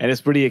 And it's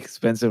pretty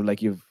expensive,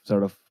 like you've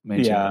sort of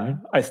mentioned. Yeah. Right?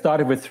 I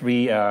started with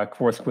 3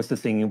 Quartz crystal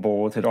singing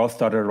bowls. It all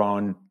started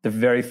around the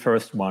very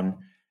first one,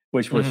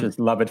 which was just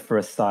love at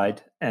first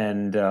sight.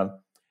 And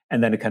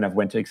then it kind of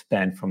went to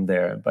expand from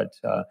there. But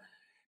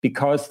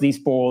because these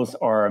bowls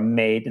are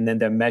made and then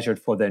they're measured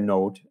for their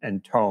note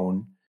and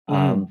tone,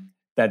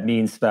 that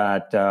means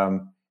that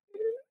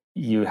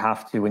you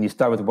have to, when you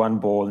start with one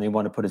bowl and you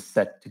want to put a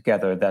set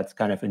together that's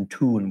kind of in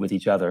tune with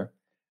each other,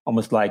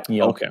 almost like,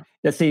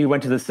 let's say you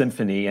went to the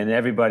symphony and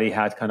everybody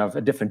had kind of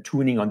a different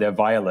tuning on their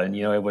violin,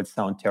 it would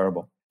sound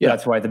terrible. Yeah.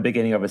 That's why at the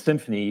beginning of a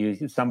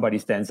symphony, somebody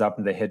stands up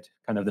and they hit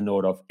kind of the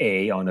note of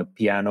A on a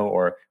piano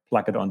or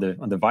pluck it on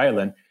the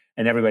violin,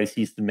 and everybody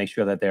sees to make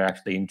sure that they're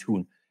actually in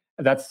tune.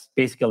 That's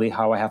basically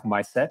how I have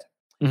my set.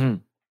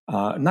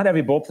 Not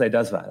every bowl player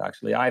does that,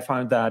 actually. I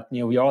found that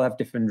we all have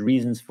different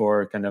reasons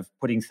for kind of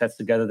putting sets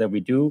together that we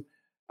do.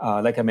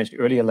 Like I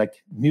mentioned earlier, like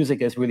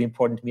music is really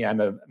important to me.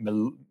 I'm a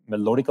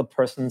melodical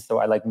person, so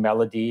I like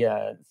melody.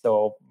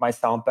 So my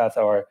sound baths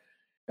are,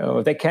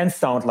 they can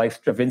sound like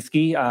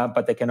Stravinsky,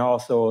 but they can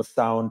also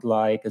sound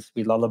like a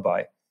sweet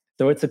lullaby.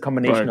 So it's a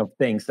combination of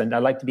things, and I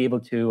like to be able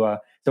to.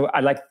 So I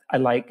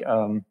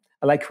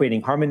like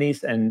creating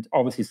harmonies, and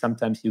obviously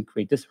sometimes you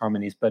create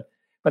disharmonies, but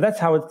that's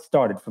how it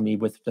started for me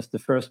with just the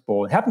first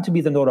bowl. It happened to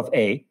be the note of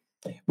A,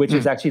 which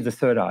is actually the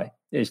third eye,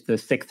 is the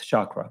 6th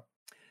chakra.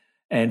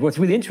 And what's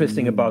really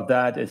interesting about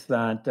that is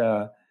that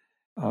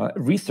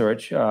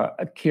research,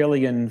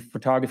 Kirlian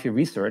photography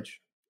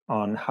research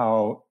on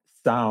how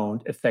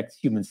sound affects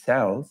human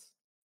cells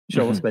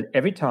shows that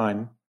every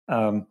time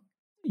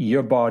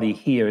your body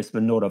hears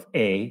the note of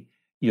A,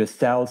 your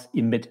cells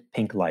emit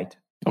pink light.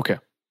 Okay.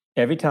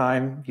 Every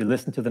time you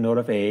listen to the note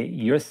of A,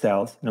 your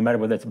cells, no matter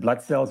whether it's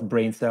blood cells,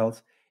 brain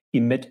cells,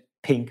 emit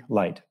pink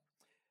light.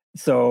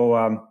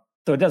 So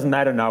it doesn't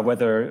matter now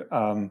whether,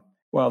 the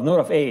note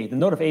of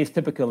A is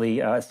typically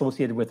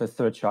associated with the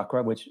third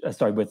chakra, with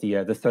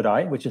the third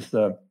eye, which is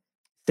the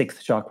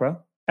sixth chakra.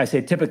 I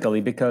say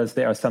typically because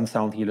there are some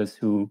sound healers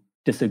who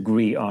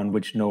disagree on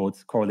which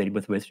notes correlate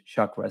with which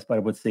chakras, but I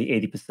would say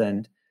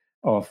 80%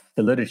 of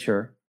the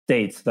literature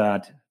states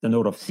that the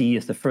note of C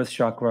is the first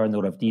chakra,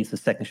 note of D is the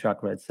second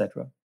chakra,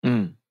 etc.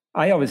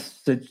 I always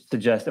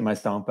suggest in my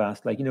sound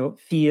baths,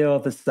 feel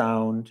the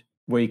sound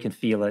where you can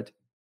feel it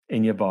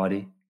in your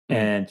body,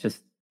 and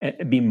just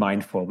be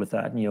mindful with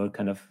that,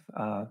 kind of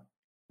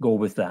go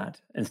with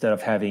that instead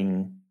of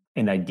having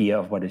an idea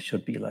of what it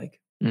should be like.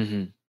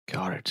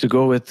 Got it. So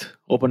go with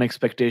open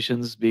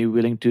expectations, be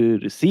willing to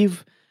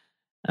receive,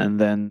 and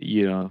then,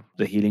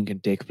 the healing can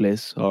take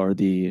place or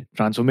the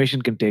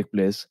transformation can take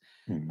place.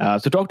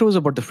 So talk to us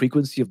about the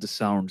frequency of the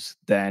sounds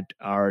that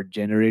are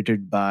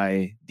generated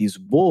by these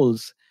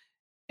bowls,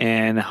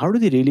 and how do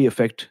they really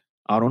affect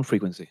our own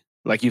frequency?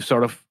 Like you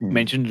sort of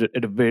mentioned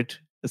it a bit.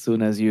 As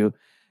soon as you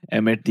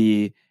emit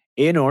the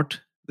A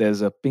note,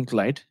 there's a pink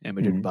light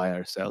emitted by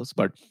our cells.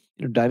 But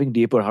diving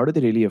deeper, how do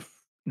they really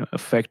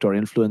affect or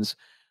influence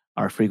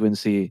our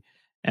frequency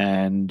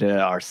and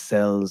our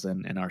cells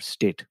and our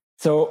state?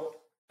 So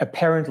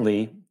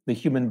apparently, the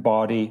human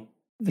body,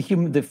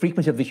 the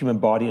frequency of the human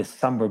body is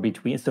somewhere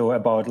between. So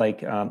about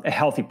like a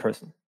healthy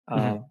person,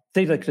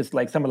 say just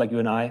like someone like you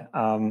and I,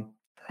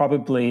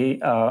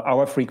 probably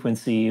our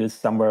frequency is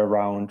somewhere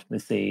around,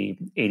 let's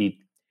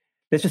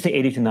just say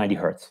 80 to 90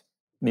 hertz,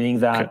 meaning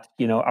that,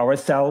 our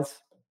cells,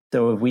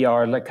 so we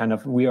are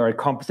a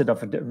composite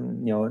of,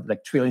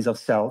 like trillions of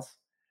cells,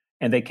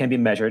 and they can be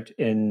measured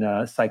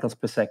in cycles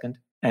per second.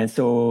 And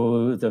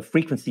so the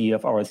frequency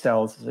of our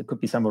cells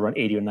could be somewhere around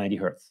 80 or 90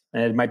 hertz.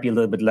 And it might be a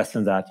little bit less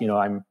than that.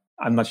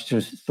 I'm not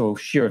so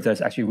sure if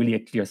there's actually really a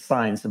clear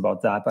science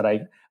about that, but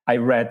I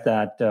read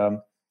that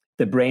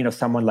the brain of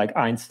someone like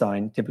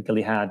Einstein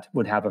typically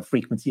would have a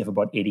frequency of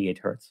about 88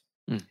 hertz.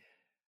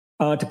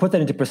 To put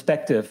that into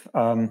perspective,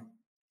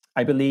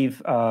 I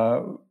believe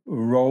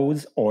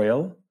rose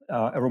oil,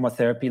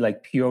 aromatherapy,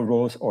 like pure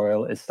rose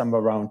oil, is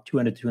somewhere around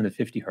 200 to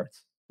 250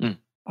 hertz.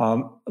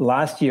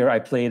 Last year, I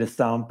played a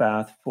sound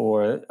bath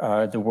for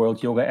the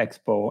World Yoga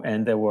Expo,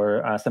 and there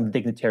were some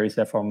dignitaries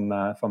there from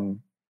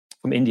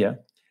India.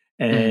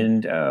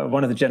 And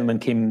one of the gentlemen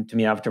came to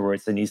me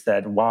afterwards, and he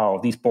said, "Wow,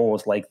 these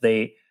bowls,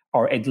 they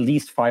are at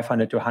least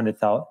 500 to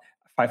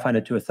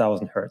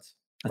 1,000 hertz."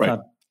 I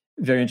thought,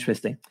 very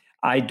interesting.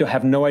 I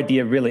have no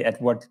idea really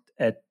at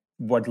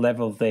what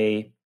level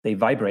they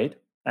vibrate,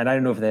 and I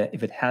don't know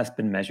if it has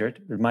been measured.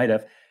 It might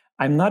have.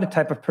 I'm not a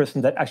type of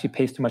person that actually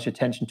pays too much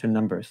attention to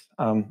numbers.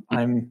 I'm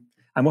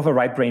more of a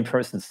right brain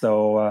person,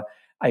 so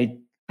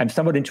I'm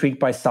somewhat intrigued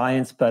by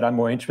science, but I'm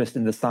more interested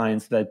in the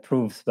science that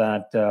proves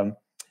that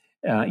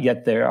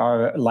yet there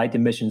are light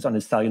emissions on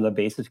a cellular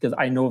basis, because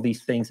I know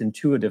these things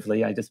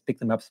intuitively. I just pick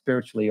them up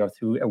spiritually or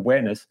through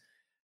awareness,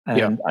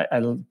 and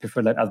I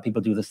prefer let other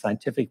people do the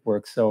scientific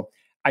work. So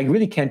I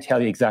really can't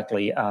tell you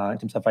exactly in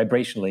terms of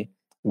vibrationally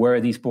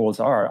where these bowls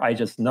are. I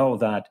just know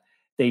that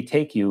they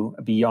take you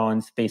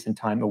beyond space and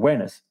time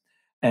awareness.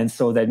 And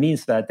so that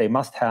means that they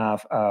must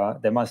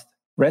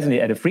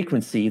resonate at a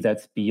frequency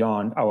that's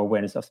beyond our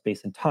awareness of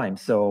space and time.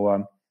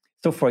 So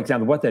for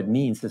example, what that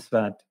means is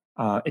that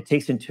it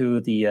takes into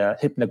the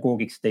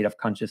hypnagogic state of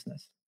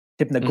consciousness.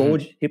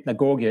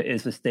 Hypnagogia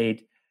is a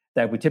state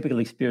that we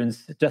typically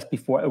experience just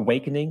before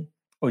awakening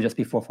or just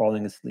before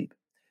falling asleep.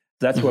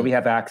 So that's where we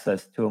have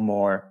access to a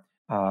more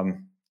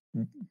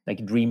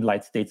like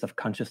dreamlike states of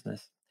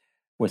consciousness,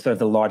 where sort of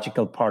the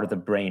logical part of the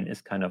brain is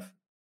kind of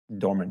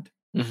dormant.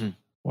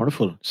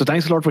 Wonderful. So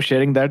thanks a lot for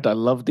sharing that. I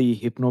love the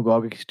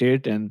hypnagogic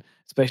state, and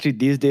especially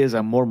these days,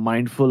 I'm more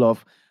mindful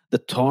of the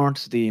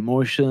thoughts, the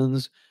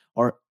emotions,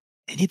 or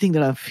anything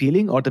that I'm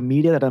feeling or the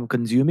media that I'm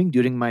consuming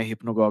during my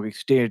hypnagogic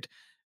state,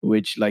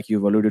 which, like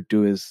you've alluded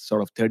to, is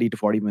sort of 30 to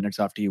 40 minutes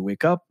after you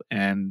wake up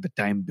and the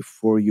time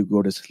before you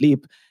go to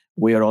sleep.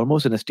 We are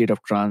almost in a state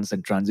of trance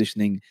and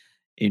transitioning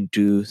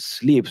into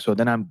sleep. So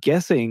then I'm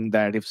guessing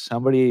that if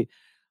somebody,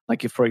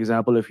 like if, for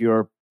example, if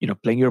you're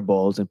playing your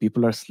balls and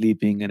people are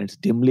sleeping and it's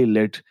dimly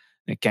lit,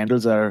 and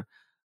candles are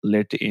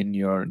lit in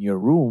your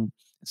room,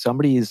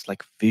 somebody is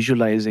like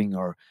visualizing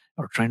or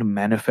trying to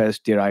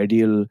manifest their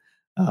ideal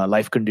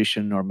life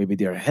condition or maybe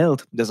their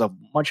health, there's a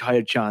much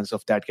higher chance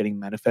of that getting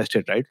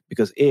manifested, right?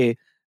 Because the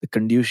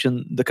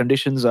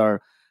conditions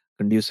are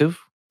conducive,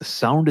 the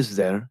sound is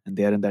there, and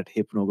they're in that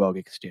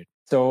hypnagogic state.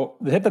 So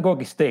the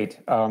hypnagogic state,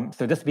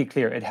 so just to be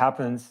clear, it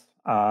happens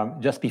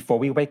just before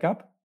we wake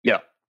up,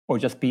 or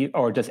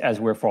just as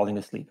we're falling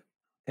asleep.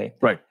 Okay,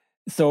 right.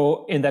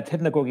 So in that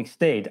hypnagogic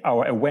state,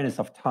 our awareness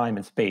of time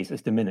and space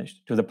is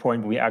diminished to the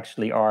point where we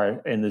actually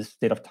are in this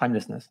state of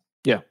timelessness.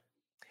 Yeah.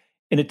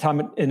 In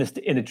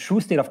a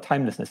true state of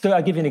timelessness. So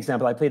I'll give you an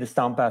example. I played a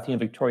sound bath here in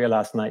Victoria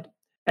last night.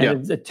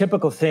 And it's a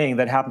typical thing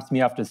that happens to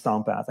me after a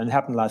sound bath. And it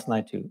happened last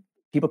night too.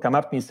 People come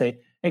up to me and say,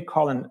 "Hey,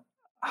 Colin,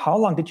 how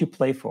long did you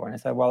play for?" And I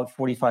said, "Well,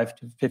 45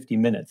 to 50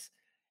 minutes.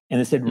 And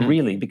they said,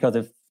 "Really?" Because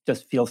it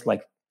just felt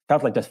like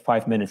just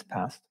 5 minutes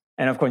passed.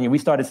 And of course, we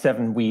start at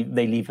 7,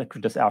 they leave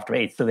just after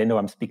 8, so they know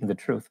I'm speaking the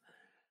truth.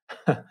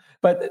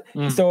 But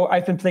so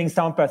I've been playing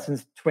sound baths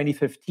since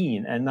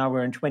 2015, and now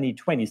we're in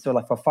 2020. So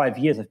like for 5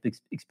 years, I've been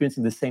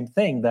experiencing the same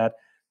thing, that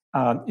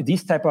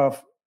these type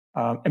of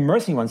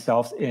immersing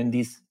oneself in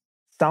these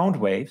sound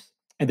waves.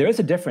 And there is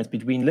a difference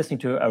between listening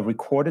to a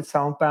recorded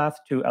sound bath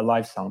to a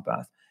live sound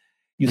bath.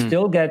 You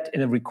still get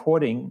in a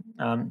recording,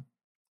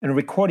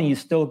 you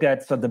still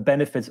get the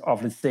benefits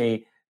of, let's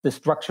say, the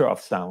structure of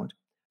sound.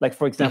 Like,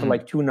 for example,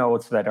 like 2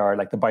 notes that are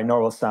like the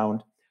binaural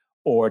sound,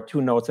 or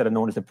 2 notes that are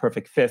known as the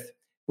perfect fifth,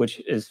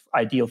 which is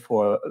ideal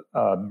for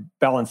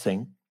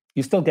balancing.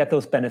 You still get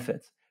those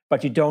benefits,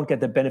 but you don't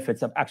get the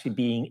benefits of actually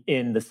being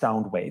in the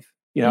sound wave.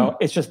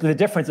 It's just the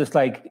difference is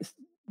like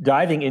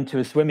diving into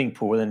a swimming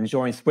pool and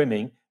enjoying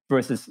swimming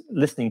versus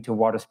listening to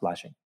water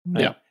splashing.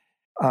 Right?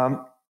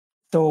 Yeah.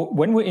 So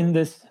when we're in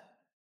this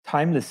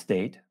timeless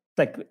state,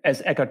 like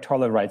as Eckhart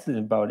Tolle writes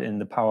about in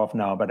The Power of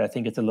Now, but I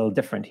think it's a little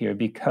different here,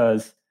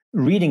 because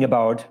reading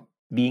about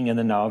being in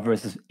the now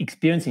versus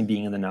experiencing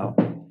being in the now.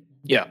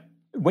 Yeah.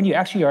 When you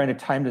actually are in a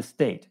timeless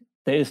state,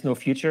 there is no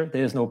future,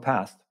 there is no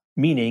past,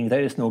 meaning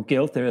there is no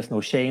guilt, there is no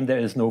shame, there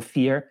is no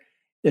fear.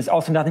 There's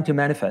also nothing to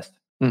manifest.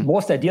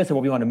 Most ideas of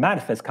what we want to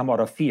manifest come out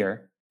of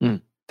fear,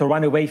 to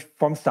run away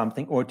from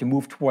something or to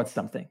move towards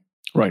something.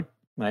 Right.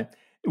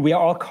 We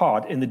are all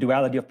caught in the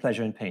duality of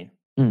pleasure and pain.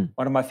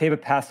 One of my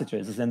favorite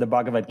passages is in the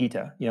Bhagavad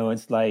Gita.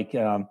 It's like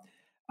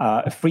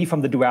free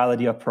from the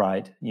duality of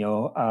pride,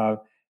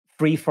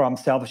 free from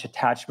selfish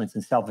attachments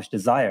and selfish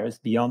desires,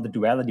 beyond the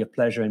duality of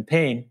pleasure and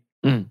pain,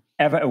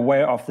 ever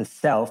aware of the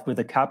self with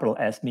a capital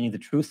S, meaning the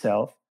true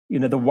self.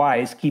 The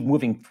wise keep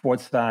moving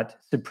towards that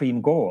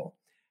supreme goal.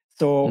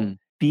 So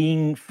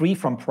being free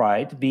from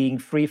pride, being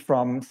free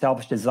from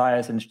selfish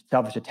desires and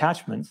selfish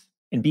attachments,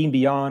 and being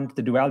beyond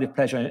the duality of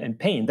pleasure and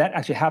pain, that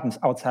actually happens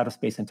outside of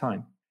space and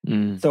time.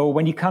 So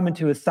when you come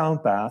into a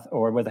sound bath,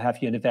 or whether have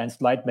you an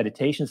advanced light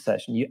meditation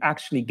session, you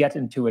actually get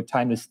into a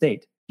timeless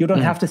state. You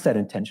don't have to set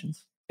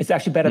intentions. It's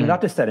actually better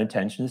not to set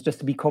intentions, just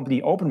to be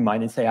completely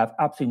open-minded and say, I have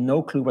absolutely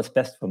no clue what's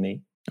best for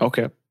me.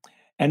 Okay.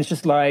 And it's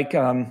just like,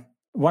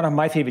 one of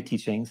my favorite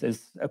teachings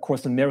is A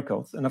Course in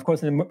Miracles. And of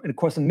course, in A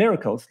Course in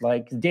Miracles,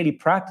 like daily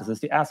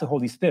practices, to ask the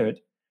Holy Spirit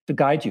to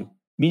guide you,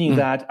 meaning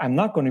that I'm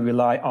not going to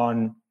rely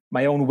on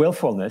my own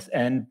willfulness.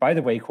 And by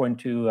the way, according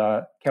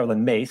to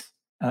Carolyn Mace,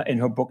 in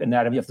her book,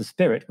 Anatomy of the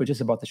Spirit, which is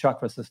about the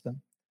chakra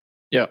system.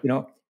 Yeah.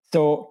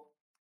 So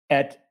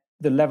at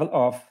the level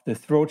of the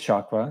throat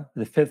chakra,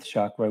 the 5th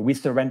chakra, we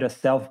surrender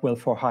self-will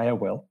for higher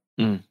will.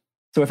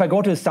 So if I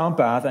go to a sound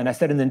bath and I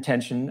set an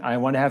intention, I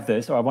want to have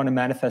this, or I want to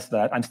manifest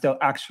that, I'm still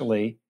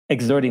actually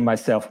exerting my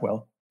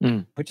self-will,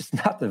 which is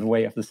not the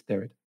way of the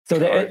Spirit. So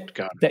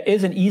there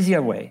is an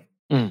easier way.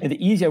 And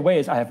the easier way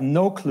is I have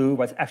no clue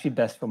what's actually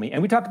best for me.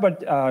 And we talked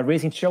about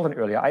raising children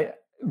earlier.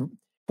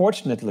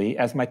 Fortunately,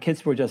 as my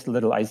kids were just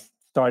little, I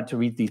started to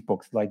read these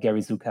books like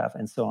Gary Zukav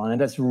and so on,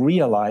 and just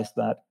realized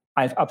that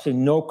I have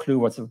absolutely no clue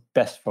what's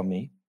best for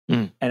me.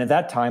 And at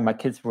that time, my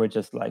kids were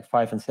just like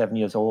 5 and 7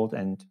 years old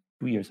and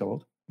 2 years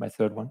old, my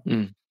third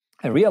one.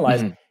 I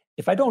realized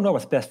if I don't know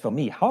what's best for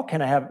me, how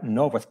can I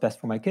know what's best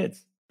for my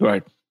kids?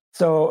 Right.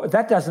 So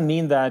that doesn't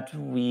mean that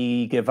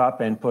we give up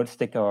and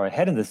stick our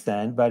head in the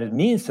sand, but it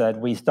means that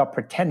we stop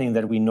pretending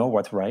that we know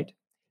what's right.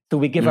 So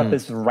we give up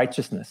this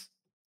righteousness,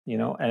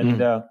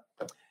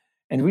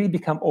 and really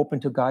become open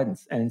to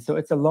guidance. And so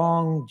it's a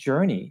long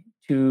journey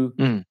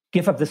to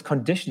give up this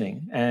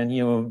conditioning.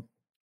 And,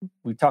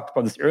 we talked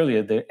about this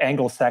earlier, the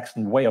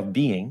Anglo-Saxon way of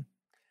being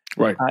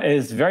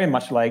is very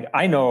much like,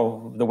 I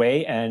know the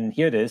way, and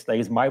here it is, like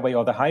it's my way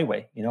or the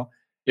highway,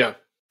 Yeah.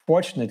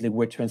 Fortunately,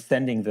 we're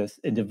transcending this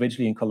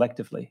individually and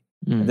collectively.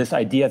 This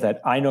idea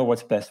that I know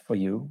what's best for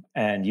you,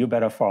 and you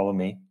better follow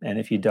me. And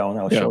if you don't,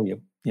 I'll show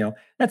you.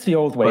 That's the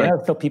old way. Right. I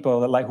have still people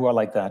who are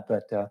like that,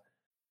 but...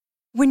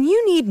 When you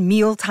need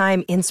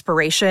mealtime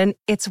inspiration,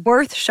 it's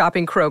worth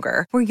shopping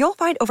Kroger, where you'll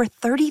find over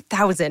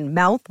 30,000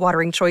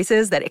 mouth-watering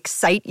choices that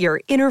excite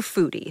your inner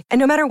foodie. And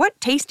no matter what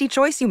tasty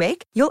choice you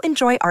make, you'll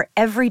enjoy our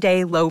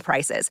everyday low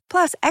prices,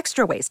 plus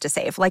extra ways to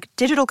save, like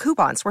digital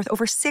coupons worth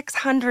over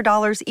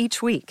 $600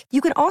 each week. You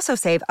can also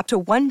save up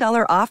to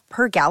 $1 off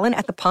per gallon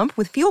at the pump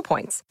with fuel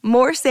points.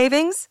 More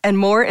savings and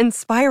more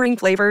inspiring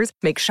flavors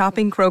make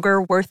shopping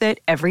Kroger worth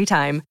it every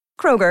time.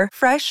 Kroger,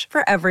 fresh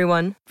for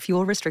everyone.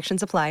 Fuel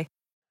restrictions apply.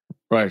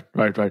 Right.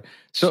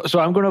 So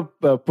I'm going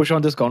to push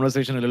on this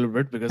conversation a little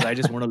bit, because I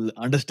just want to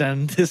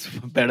understand this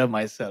better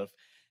myself.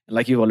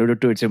 Like you've alluded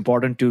to, it's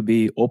important to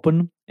be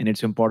open, and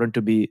it's important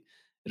to be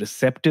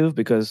receptive,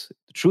 because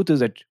the truth is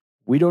that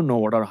we don't know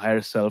what our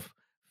higher self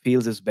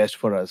feels is best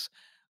for us.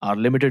 our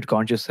limited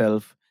conscious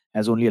self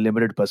has only a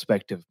limited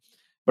perspective.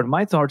 But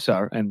my thoughts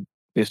are, and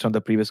based on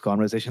the previous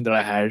conversation that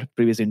I had,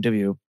 previous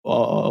interview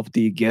of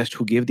the guest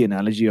who gave the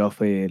analogy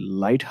of a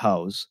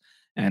lighthouse,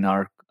 and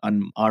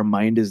our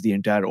mind is the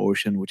entire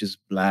ocean, which is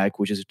black,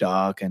 which is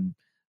dark, and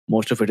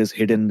most of it is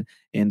hidden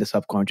in the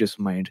subconscious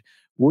mind.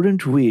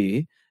 Wouldn't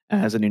we,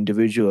 as an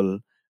individual,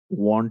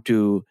 want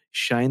to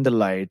shine the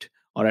light,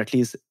 or at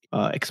least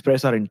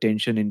express our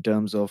intention in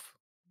terms of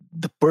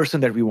the person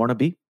that we want to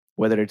be,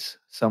 whether it's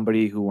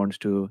somebody who wants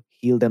to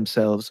heal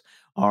themselves,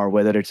 or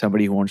whether it's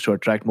somebody who wants to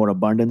attract more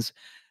abundance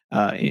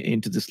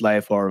into this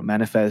life, or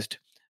manifest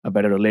a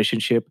better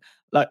relationship?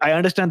 Like, I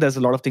understand there's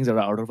a lot of things that are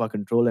out of our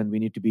control and we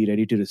need to be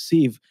ready to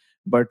receive,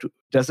 but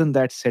doesn't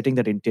that setting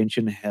that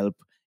intention help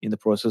in the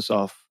process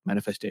of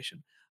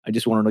manifestation? I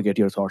just wanted to get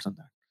your thoughts on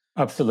that.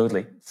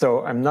 Absolutely.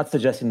 So I'm not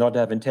suggesting not to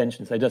have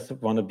intentions. I just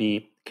want to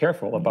be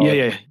careful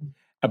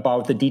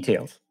about the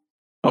details.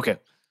 Okay.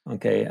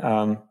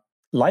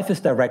 Life is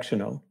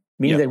directional,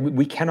 meaning that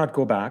we cannot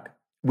go back.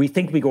 We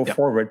think we go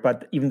forward,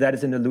 but even that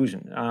is an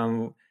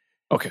illusion.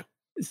 Okay.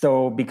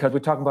 So because we're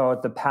talking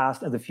about the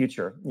past and the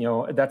future,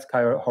 that's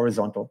kind of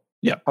horizontal.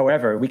 Yeah.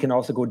 However, we can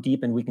also go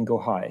deep and we can go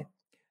high.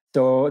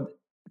 So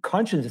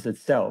consciousness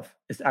itself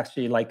is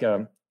actually like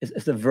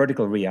it's a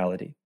vertical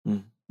reality,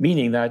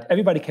 meaning that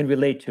everybody can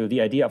relate to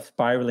the idea of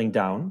spiraling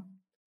down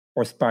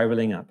or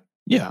spiraling up.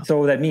 Yeah.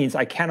 So that means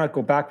I cannot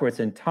go backwards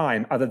in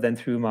time other than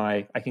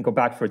I can go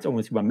backwards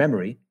only through my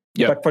memory.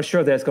 Yeah. But for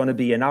sure, there's going to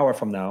be an hour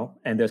from now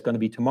and there's going to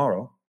be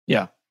tomorrow.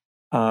 Yeah.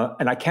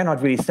 And I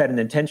cannot really set an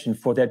intention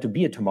for there to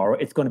be a tomorrow.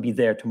 It's going to be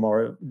there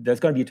tomorrow. There's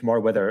going to be a tomorrow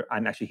whether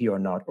I'm actually here or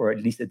not, or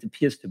at least it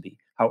appears to be.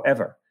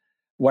 However,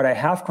 what I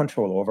have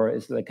control over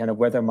is the kind of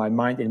whether my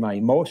mind and my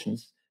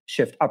emotions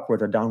shift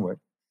upward or downward.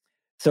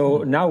 So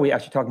now we're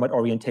actually talking about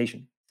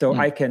orientation. So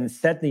I can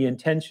set the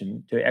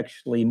intention to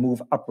actually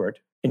move upward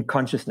in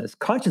consciousness.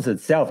 Consciousness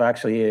itself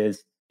actually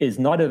is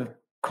not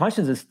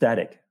consciousness is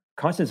static.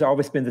 Consciousness has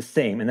always been the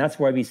same, and that's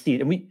why we see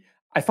it. And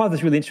I found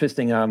this really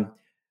interesting,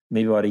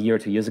 maybe about a year or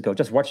 2 years ago,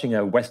 just watching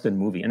a Western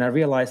movie, and I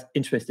realized,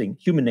 interesting,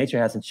 human nature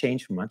hasn't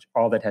changed much.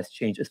 All that has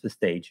changed is the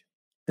stage,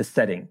 the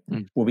setting,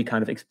 where we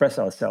kind of express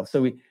ourselves.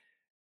 So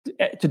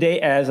today,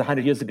 as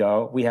 100 years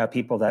ago, we have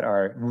people that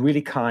are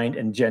really kind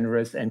and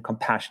generous and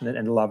compassionate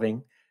and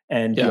loving,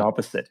 and the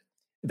opposite.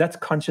 That's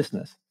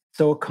consciousness.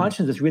 So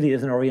consciousness really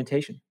is an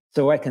orientation.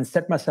 So I can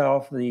set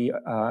myself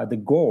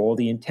the goal,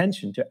 the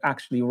intention to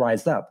actually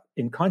rise up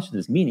in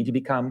consciousness, meaning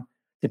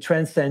to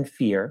transcend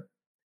fear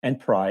and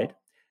pride.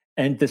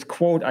 And this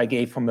quote I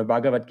gave from the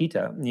Bhagavad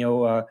Gita,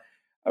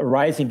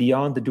 rising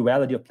beyond the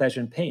duality of pleasure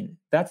and pain.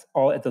 That's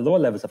all at the lower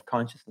levels of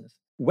consciousness.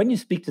 When you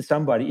speak to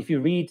somebody, if you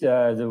read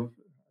the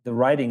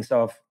writings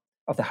of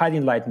the highly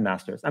enlightened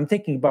masters, I'm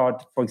thinking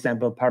about, for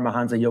example,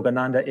 Paramahansa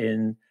Yogananda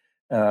in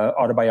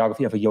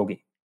Autobiography of a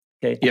Yogi.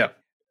 Okay. Yeah.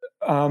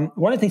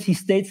 One of the things he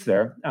states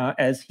there,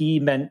 as he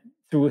meant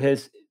through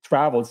his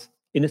travels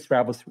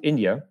through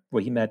India,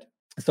 where he met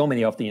so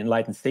many of the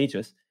enlightened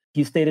sages,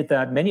 he stated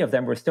that many of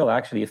them were still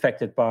actually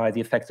affected by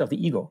the effects of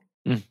the ego.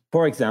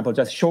 For example,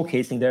 just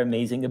showcasing their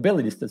amazing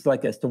abilities, just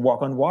like us to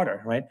walk on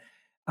water, right?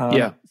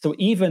 So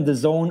even the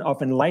zone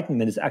of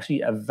enlightenment is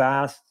actually a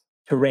vast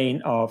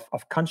terrain of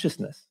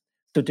consciousness.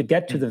 So to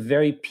get to the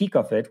very peak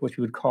of it, which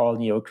we would call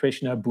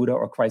Krishna, Buddha,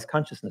 or Christ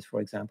consciousness,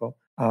 for example,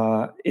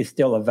 is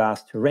still a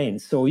vast terrain.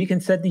 So you can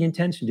set the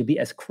intention to be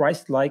as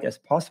Christ-like as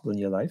possible in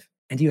your life,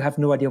 and you have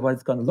no idea what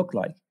it's going to look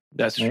like.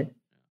 That's right? true.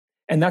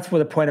 And that's what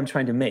the point I'm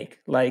trying to make.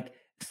 Like,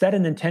 set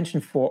an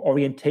intention for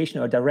orientation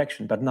or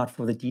direction, but not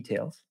for the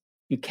details.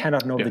 You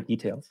cannot know the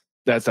details.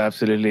 That's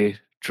absolutely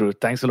true.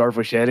 Thanks a lot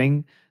for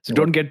sharing. So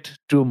don't get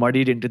too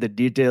muddied into the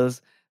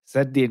details.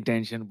 Set the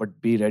intention, but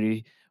be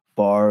ready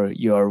for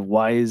your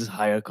wise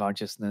higher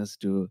consciousness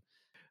to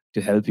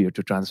help you,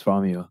 to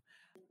transform you.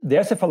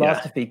 There's a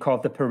philosophy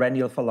called the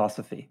perennial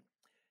philosophy.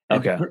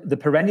 And the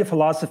perennial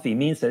philosophy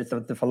means that it's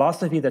the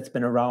philosophy that's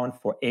been around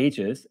for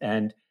ages,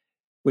 and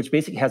which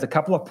basically has a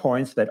couple of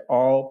points that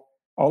all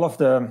of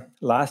the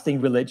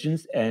lasting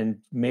religions and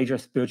major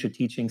spiritual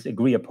teachings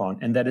agree upon.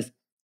 And that is,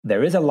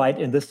 there is a light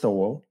in the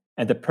soul,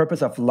 and the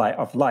purpose of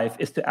life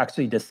is to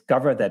actually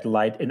discover that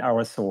light in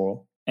our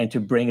soul and to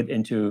bring it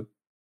into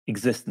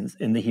existence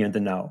in the here and the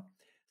now.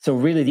 So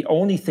really the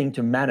only thing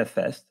to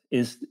manifest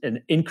is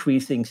an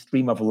increasing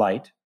stream of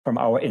light from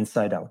our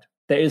inside out.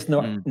 There is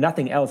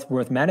nothing else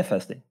worth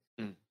manifesting.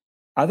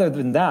 Other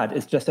than that,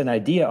 it's just an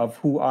idea of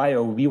who I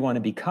or we want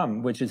to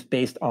become, which is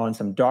based on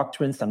some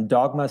doctrine, some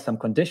dogma, some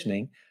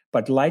conditioning.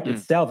 But light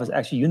itself is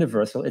actually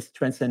universal. It's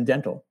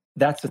transcendental.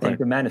 That's the thing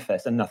to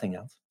manifest and nothing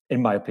else,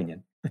 in my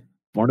opinion.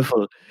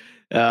 Wonderful.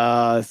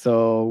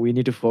 So we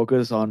need to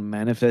focus on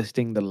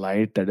manifesting the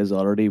light that is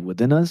already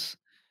within us.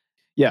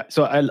 Yeah,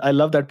 so I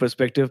love that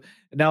perspective.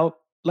 Now,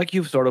 like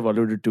you've sort of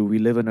alluded to, we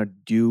live in a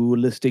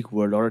dualistic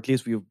world, or at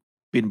least we've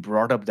been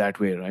brought up that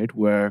way, right?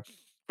 Where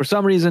for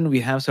some reason we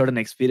have certain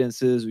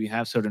experiences, we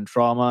have certain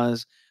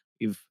traumas,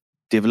 we've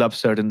developed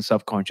certain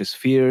subconscious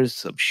fears,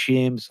 some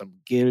shame, some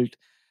guilt,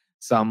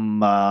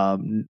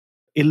 some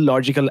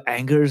illogical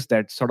angers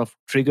that sort of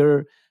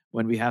trigger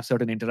when we have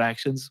certain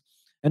interactions,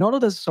 and all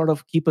of this sort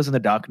of keep us in the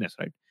darkness,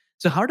 right?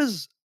 So how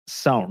does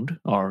sound,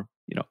 or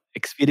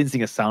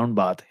experiencing a sound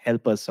bath,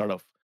 help us sort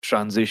of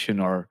transition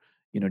or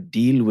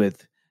deal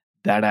with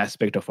that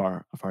aspect of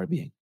our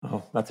being?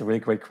 Oh, that's a really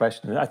great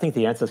question. I think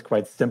the answer is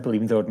quite simple,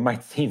 even though it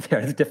might seem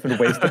there are different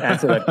ways to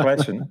answer that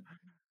question.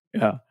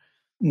 Yeah.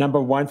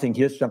 Number one thing,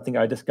 here's something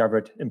I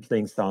discovered in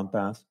playing sound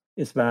baths,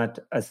 is that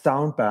a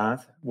sound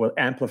bath will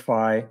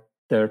amplify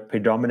the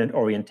predominant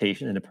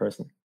orientation in a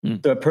person.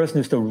 So a person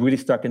who's still really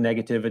stuck in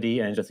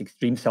negativity and just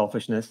extreme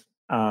selfishness,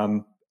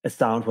 a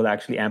sound will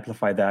actually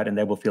amplify that, and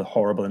they will feel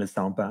horrible in a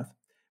sound bath.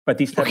 But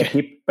these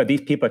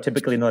people are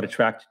typically not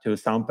attracted to a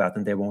sound bath,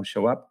 and they won't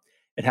show up.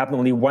 It happened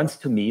only once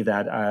to me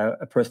that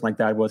a person like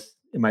that was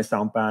in my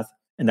sound bath,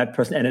 and that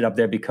person ended up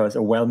there because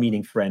a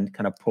well-meaning friend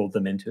kind of pulled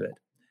them into it.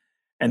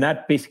 And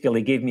that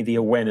basically gave me the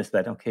awareness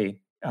that,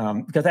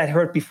 because I'd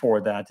heard before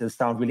that the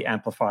sound really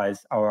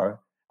amplifies our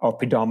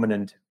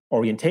predominant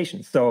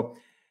orientation. So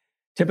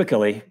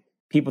typically,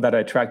 people that are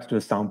attracted to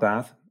a sound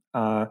bath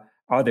are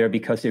there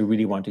because they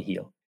really want to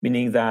heal,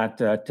 meaning that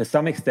to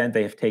some extent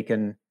they have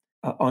taken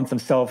on some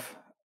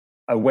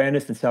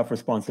self-awareness and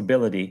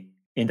self-responsibility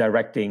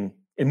in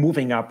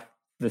moving up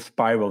the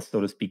spiral, so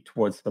to speak,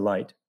 towards the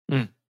light.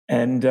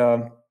 And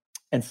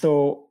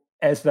so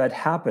as that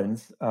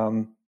happens,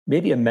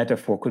 maybe a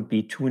metaphor could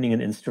be tuning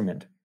an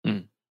instrument.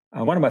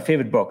 One of my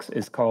favorite books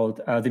is called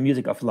The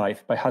Music of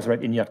Life by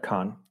Hazrat Inayat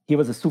Khan. He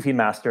was a Sufi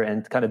master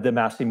and kind of the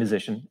master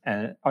musician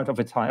out of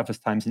his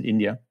times in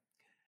India.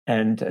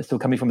 And so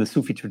coming from the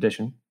Sufi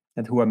tradition,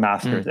 and who are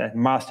masters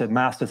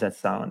at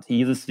sound. He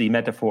uses the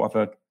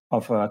metaphor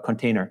of a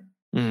container.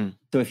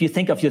 So if you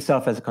think of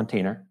yourself as a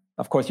container,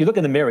 of course, you look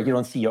in the mirror, you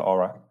don't see your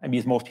aura. I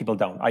mean, most people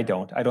don't. I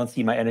don't. I don't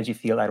see my energy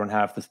field. I don't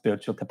have the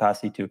spiritual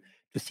capacity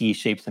to see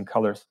shapes and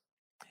colors.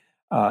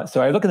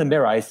 So I look in the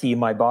mirror, I see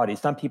my body.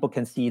 Some people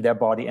can see their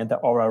body and the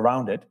aura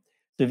around it.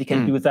 So if you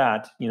can do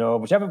that,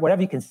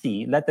 whatever you can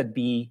see, let that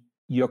be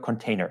your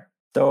container.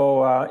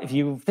 So if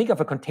you think of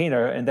a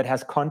container and that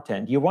has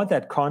content, you want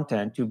that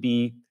content to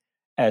be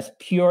as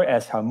pure,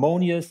 as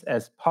harmonious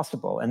as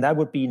possible. And that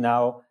would be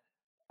now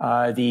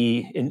if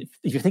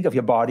you think of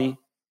your body,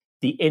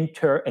 the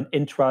inter and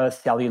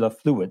intracellular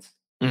fluids,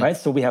 right?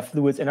 So we have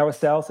fluids in our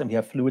cells and we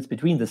have fluids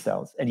between the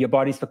cells, and your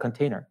body's the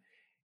container.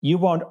 You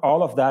want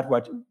all of that,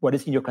 what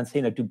is in your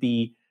container, to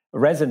be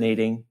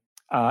resonating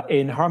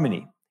in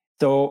harmony.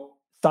 So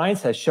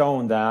science has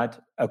shown that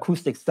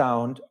acoustic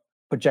sound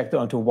projected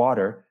onto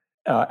water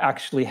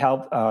actually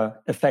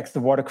affects the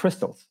water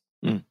crystals.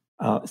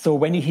 So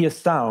when you hear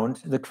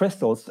sound, the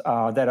crystals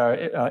that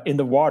are in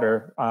the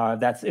water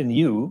that's in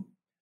you,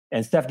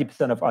 and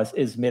 70% of us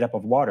is made up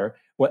of water,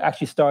 will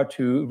actually start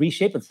to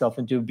reshape itself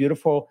into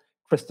beautiful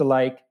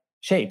crystal-like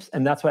shapes.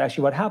 And that's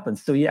what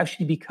happens. So you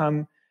actually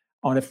become,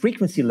 on a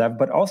frequency level,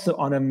 but also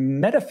on a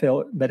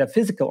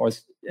metaphysical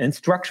and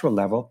structural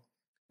level,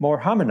 more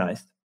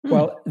harmonized.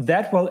 Well,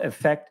 that will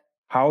affect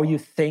how you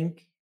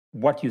think,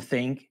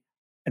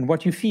 and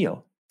what you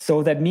feel.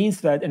 So that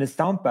means that in a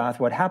sound bath,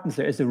 what happens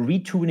there is a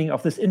retuning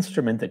of this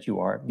instrument that you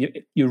are.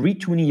 You're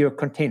retuning your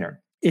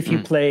container. If you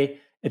play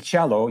a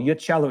cello, your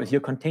cello is your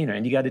container,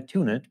 and you got to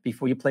tune it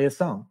before you play a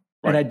song.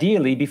 Right. And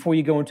ideally, before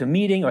you go into a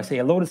meeting or say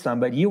hello to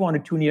somebody, you want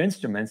to tune your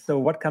instrument. So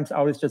what comes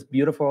out is just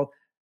beautiful,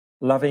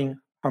 loving,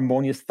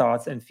 harmonious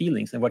thoughts and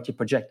feelings, and what you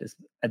project is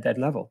at that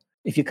level.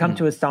 If you come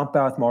to a sound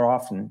bath more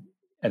often,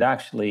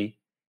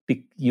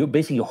 you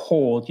basically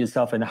hold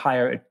yourself in a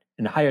higher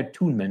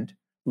attunement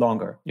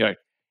longer. Right.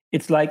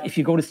 It's like if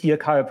you go to see a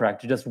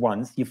chiropractor just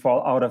once, you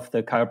fall out of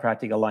the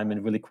chiropractic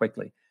alignment really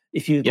quickly.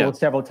 If you go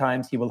several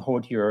times, you will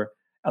hold your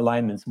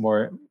alignments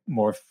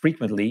more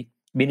frequently,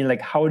 meaning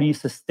like, how do you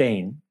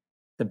sustain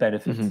the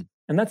benefits?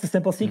 And that's a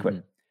simple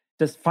secret.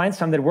 Just find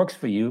something that works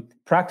for you,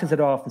 practice it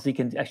often so you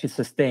can actually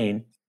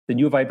sustain the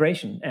new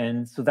vibration.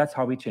 And so that's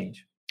how we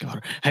change.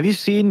 Have you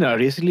seen,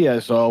 recently I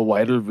saw a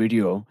viral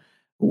video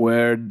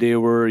where they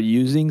were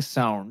using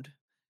sound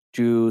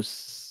to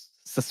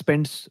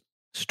suspend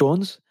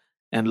stones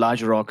and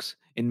large rocks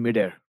in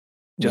midair,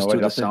 just to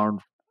the sound.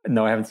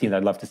 No, I haven't seen that.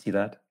 I'd love to see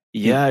that.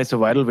 Yeah, it's a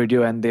viral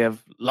video, and they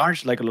have a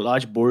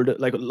large boulder,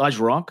 like a large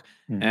rock,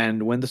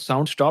 and when the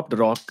sound stopped, the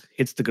rock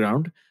hits the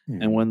ground,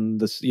 and when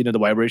the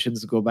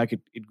vibrations go back,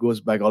 it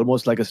goes back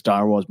almost like a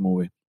Star Wars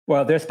movie.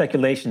 Well, there's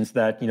speculations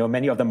that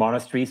many of the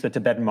monasteries, the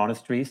Tibetan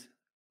monasteries,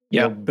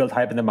 built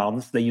high up in the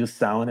mountains, they use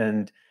sound,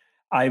 and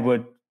I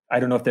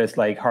don't know if there's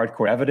like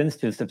hardcore evidence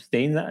to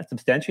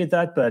substantiate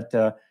that,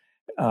 but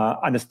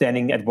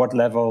understanding at what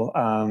level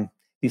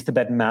these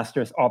Tibetan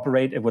masters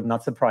operate, it would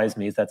not surprise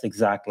me if that's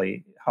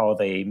exactly how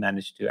they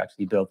managed to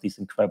actually build these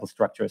incredible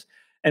structures,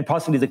 and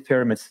possibly the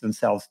pyramids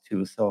themselves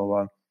too.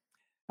 So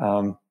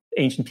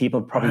ancient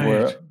people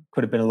probably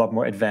could have been a lot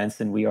more advanced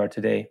than we are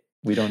today.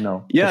 We don't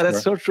know. Yeah,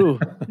 that's so true.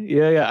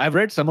 Yeah. I've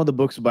read some of the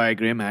books by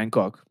Graham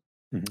Hancock,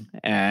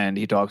 and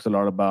he talks a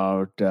lot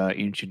about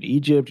ancient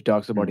Egypt. He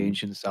talks about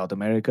ancient South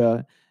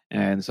America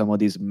and some of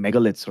these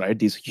megaliths, right?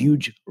 These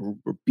huge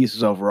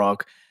pieces of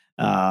rock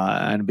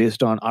And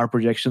based on our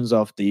projections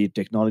of the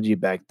technology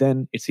back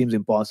then, it seems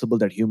impossible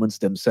that humans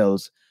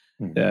themselves,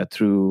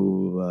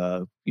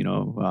 through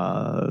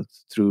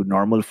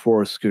normal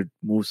force, could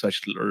move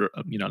such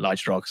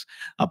large rocks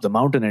up the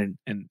mountain.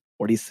 And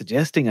what he's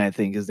suggesting, I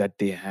think, is that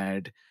they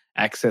had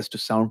access to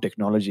sound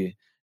technology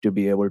to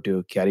be able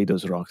to carry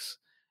those rocks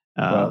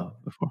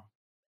before.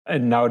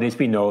 And nowadays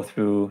we know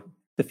through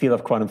the field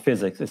of quantum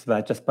physics is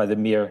that just by the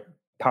mere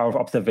power of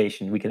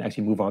observation, we can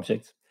actually move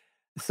objects.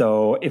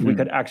 So if we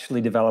could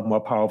actually develop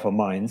more powerful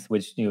minds,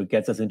 which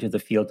gets us into the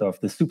field of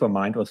the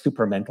supermind or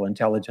supermental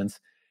intelligence,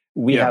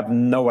 we have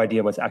no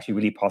idea what's actually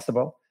really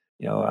possible.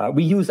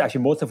 We use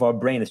actually most of our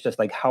brain. It's just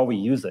like how we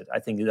use it. I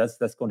think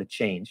that's going to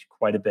change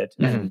quite a bit.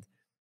 And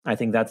I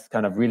think that's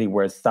kind of really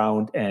where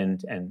sound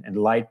and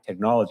light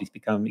technologies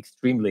become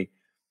extremely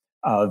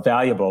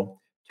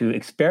valuable to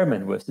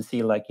experiment with, to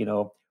see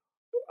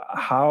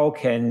how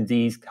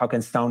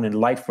can sound and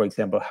light, for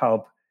example,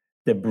 help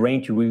the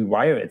brain to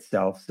rewire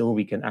itself so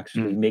we can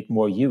actually make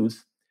more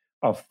use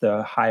of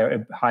the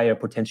higher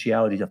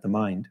potentialities of the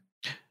mind.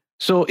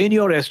 So in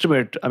your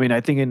estimate, I mean, I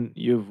think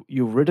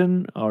you've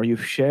written or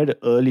you've shared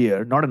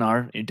earlier, not in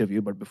our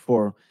interview, but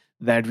before,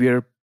 that we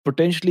are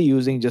potentially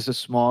using just a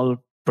small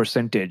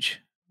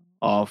percentage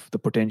of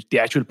the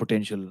actual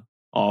potential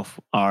of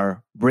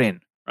our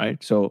brain,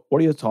 right? So what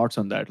are your thoughts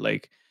on that?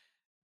 Like,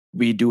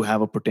 we do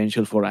have a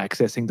potential for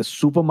accessing the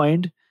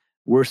supermind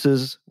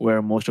versus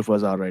where most of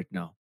us are right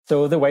now.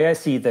 So the way I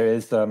see there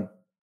is, so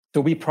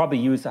we probably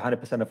use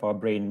 100% of our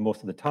brain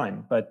most of the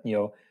time, but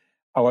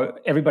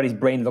everybody's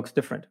brain looks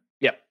different.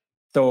 Yeah.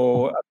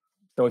 So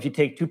if you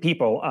take two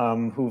people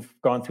who've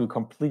gone through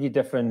completely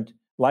different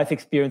life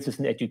experiences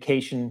and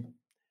education,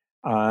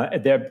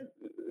 their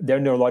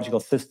neurological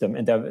system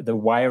and the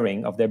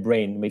wiring of their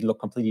brain may look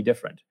completely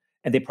different,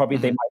 and they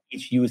might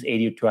each use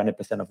 80 to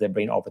 200% of their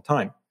brain all the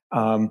time.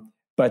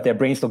 But their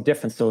brains look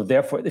different. So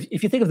therefore,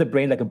 if you think of the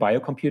brain like a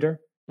biocomputer,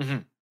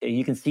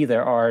 you can see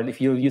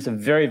if you use a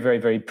very, very,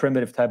 very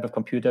primitive type of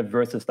computer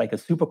versus like a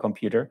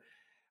supercomputer,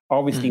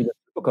 obviously the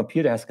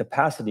supercomputer has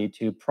capacity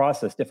to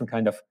process different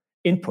kind of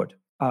input.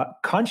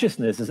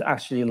 Consciousness is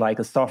actually like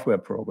a software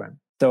program.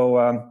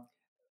 So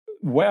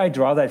where I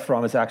draw that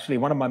from is actually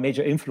one of my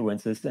major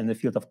influences in the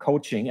field of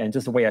coaching, and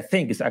just the way I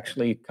think is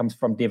actually comes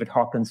from David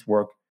Hawkins'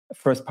 work,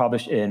 first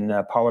published in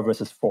Power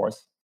versus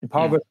Force. In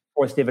Power versus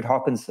Force, David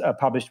Hawkins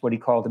published what he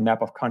called the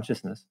map of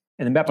consciousness.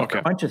 And the map of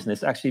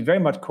consciousness actually very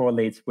much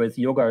correlates with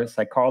yoga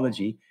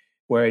psychology,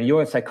 where in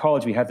yoga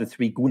psychology, we have the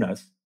three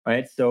gunas,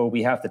 right? So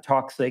we have the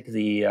toxic,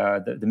 the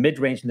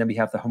mid-range, and then we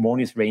have the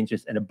harmonious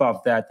ranges. And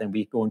above that, then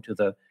we go into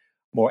the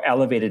more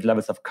elevated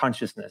levels of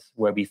consciousness,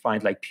 where we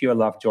find like pure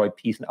love, joy,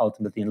 peace, and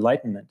ultimately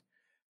enlightenment.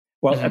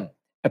 Well,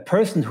 a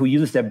person who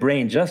uses their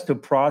brain just to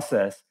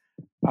process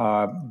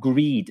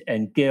greed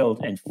and guilt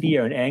and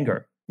fear and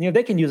anger,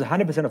 they can use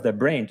 100% of their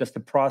brain just to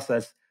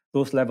process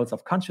those levels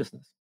of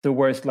consciousness. So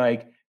whereas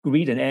like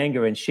greed and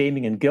anger and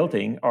shaming and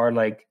guilting are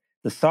like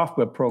the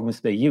software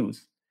programs they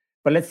use.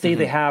 But let's say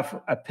they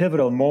have a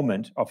pivotal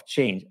moment of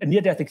change, a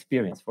near-death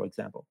experience, for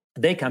example.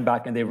 They come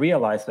back and they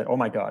realize that, oh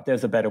my God,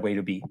 there's a better way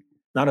to be.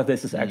 None of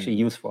this is actually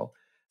useful.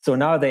 So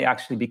now they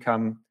actually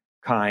become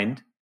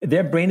kind.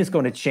 Their brain is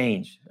going to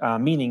change,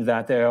 meaning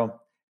that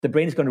the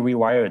brain is going to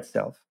rewire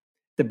itself.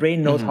 The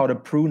brain knows how to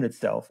prune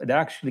itself. It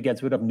actually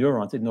gets rid of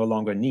neurons it no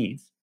longer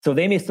needs. So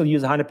they may still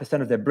use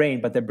 100% of their brain,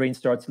 but their brain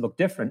starts to look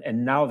different.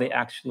 And now they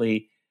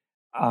actually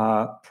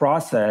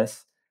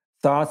process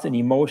thoughts and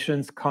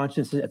emotions,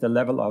 consciousness at the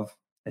level of,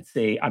 let's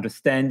say,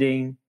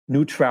 understanding,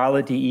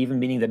 neutrality, even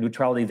meaning that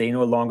neutrality, they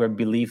no longer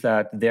believe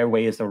that their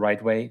way is the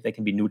right way. They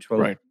can be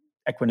neutral,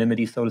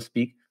 equanimity, so to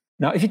speak.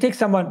 Now, if you take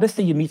someone, let's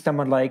say you meet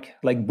someone like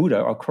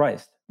Buddha or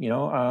Christ, they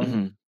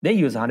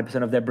use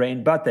 100% of their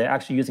brain, but they're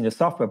actually using a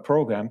software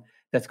program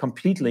that's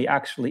completely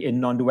actually in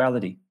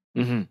non-duality,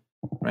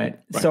 right?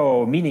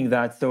 So meaning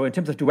that, so in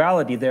terms of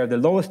duality, there are the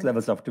lowest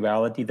levels of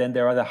duality, then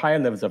there are the higher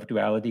levels of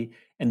duality,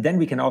 and then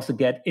we can also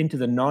get into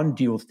the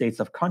non-dual states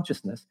of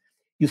consciousness.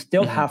 You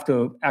still have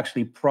to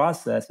actually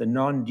process the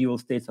non-dual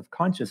states of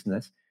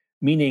consciousness,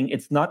 meaning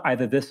it's not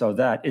either this or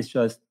that, it's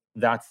just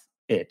that's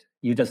it.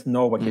 You just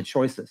know what your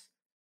choice is.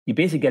 You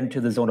basically get into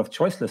the zone of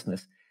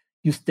choicelessness.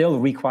 You still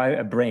require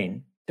a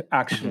brain to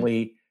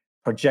actually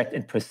project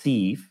and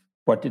perceive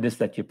what it is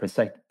that you're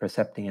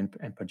percepting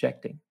and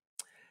projecting.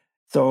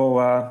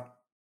 So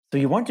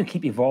you want to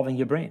keep evolving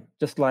your brain,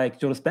 just like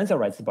Joe Dispenza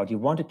writes about. You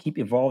want to keep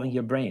evolving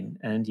your brain,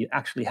 and you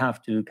actually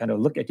have to kind of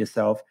look at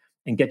yourself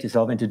and get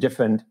yourself into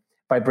different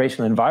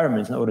vibrational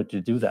environments in order to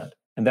do that.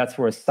 And that's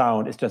where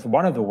sound is just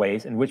one of the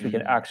ways in which we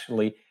can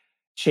actually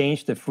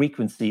change the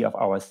frequency of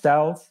our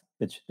cells,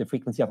 the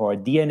frequency of our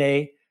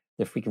DNA,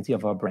 the frequency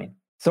of our brain,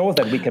 so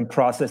that we can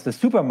process the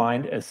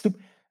supermind.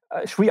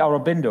 Sri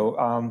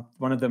Aurobindo,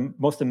 one of the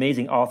most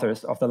amazing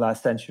authors of the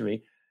last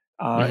century,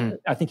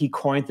 I think he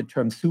coined the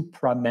term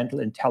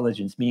supramental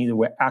intelligence, meaning that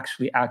we're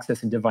actually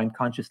accessing divine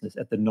consciousness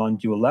at the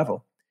non-dual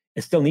level.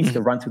 It still needs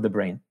to run through the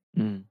brain.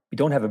 We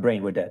don't have a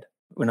brain, we're dead.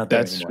 We're not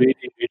there anymore.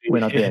 We're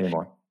not there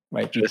anymore,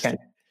 right? You can't,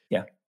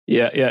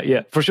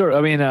 Yeah, for sure.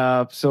 I mean,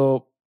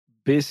 so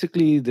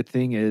basically, the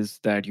thing is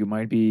that you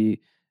might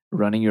be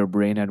running your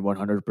brain at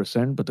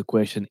 100%, but the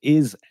question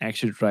is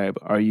actually, Tribe,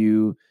 are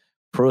you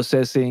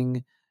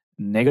processing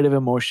negative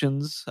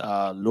emotions,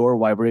 lower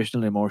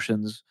vibrational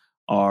emotions,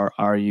 or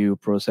are you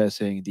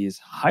processing these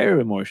higher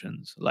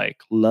emotions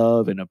like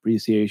love and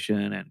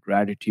appreciation and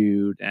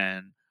gratitude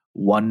and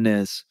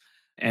oneness?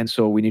 And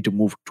so we need to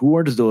move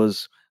towards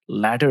those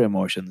latter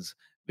emotions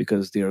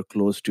because they are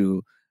close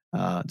to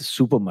the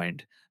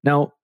supermind.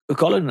 Now,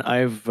 Colin,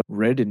 I've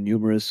read in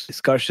numerous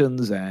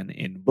discussions and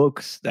in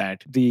books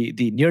that the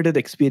near death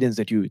experience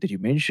that you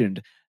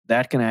mentioned,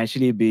 that can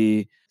actually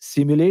be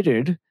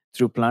simulated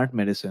through plant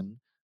medicine,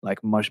 like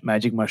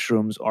magic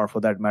mushrooms, or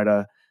for that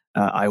matter,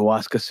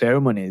 ayahuasca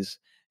ceremonies,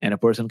 and a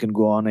person can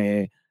go on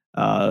a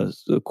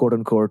quote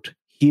unquote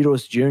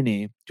hero's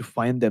journey to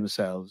find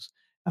themselves,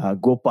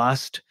 go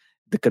past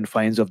the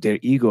confines of their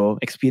ego,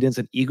 experience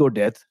an ego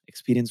death,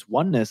 experience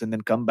oneness, and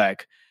then come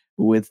back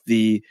with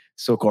the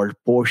so-called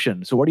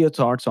portion. So what are your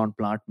thoughts on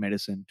plant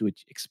medicine to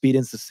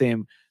experience the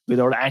same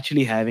without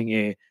actually having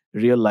a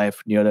real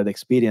life near death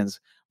experience,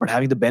 but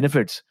having the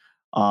benefits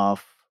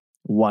of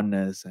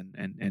oneness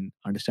and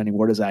understanding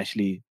what is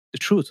actually the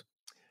truth?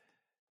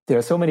 There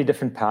are so many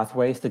different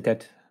pathways to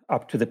get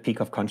up to the peak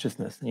of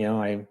consciousness.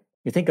 You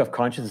think of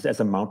consciousness as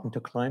a mountain to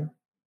climb.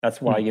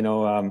 That's why,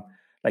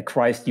 like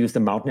Christ used the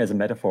mountain as a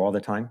metaphor all the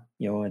time.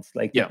 It's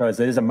like, Yeah. because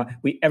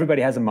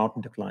everybody has a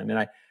mountain to climb.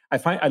 And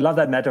I love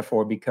that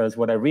metaphor, because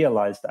what I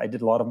realized, I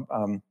did a lot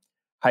of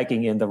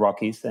hiking in the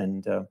Rockies,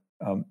 and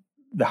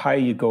the higher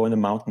you go in the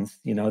mountains,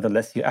 the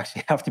less you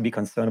actually have to be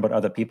concerned about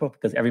other people,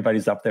 because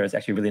everybody's up there is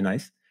actually really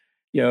nice.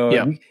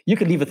 Yeah. You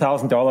could leave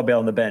 $1,000 bill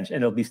on the bench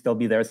and it'll still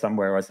be there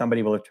somewhere, or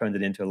somebody will have turned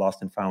it into a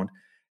lost and found.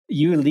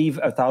 You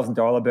leave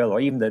 $1,000 bill, or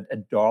even a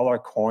dollar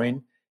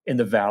coin in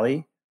the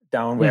valley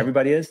down where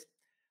everybody is,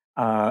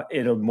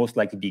 it'll most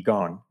likely be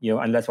gone,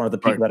 unless one of the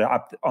people that are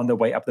up on the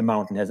way up the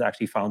mountain has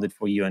actually found it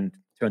for you and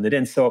turned it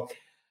in. So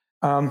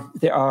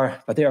there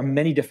are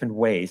many different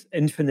ways,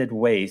 infinite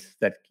ways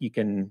that you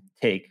can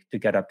take to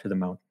get up to the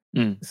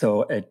mountain.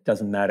 So it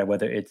doesn't matter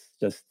whether it's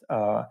just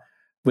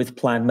with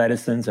plant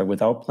medicines or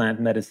without plant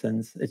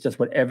medicines. It's just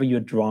whatever you're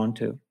drawn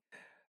to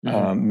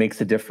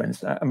makes a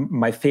difference.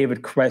 My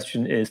favorite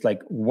question is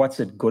like, what's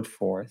it good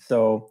for?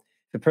 So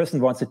if a person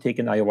wants to take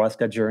an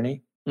ayahuasca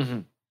journey,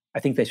 I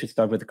think they should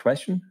start with the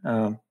question,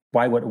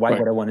 why would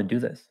I want to do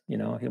this?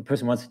 If a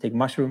person wants to take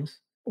mushrooms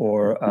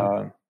or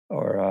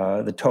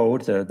the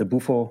toad, the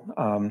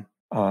bufo,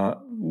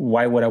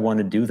 why would I want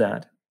to do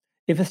that?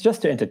 If it's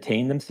just to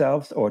entertain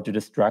themselves or to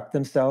distract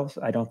themselves,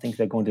 I don't think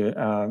they're going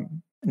to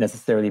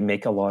necessarily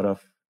make a lot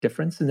of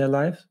difference in their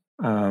lives,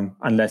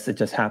 unless it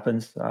just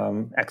happens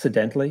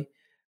accidentally.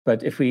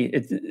 But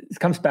it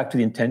comes back to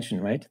the intention,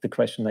 right? The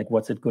question, like,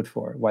 what's it good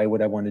for? Why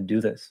would I want to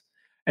do this?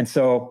 And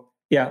so,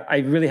 yeah, I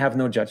really have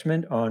no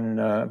judgment on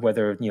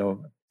whether,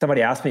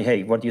 somebody asked me,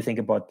 hey, what do you think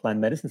about plant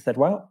medicine? I said,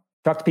 well,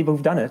 talk to people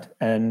who've done it.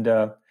 And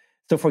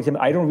so, for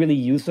example, I don't really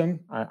use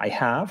them. I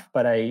have,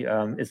 but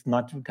it's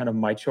not kind of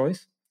my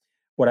choice.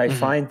 What I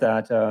find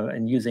that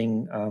in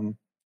using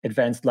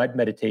advanced light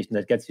meditation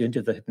that gets you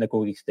into the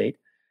hypnagogic state,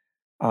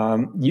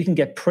 you can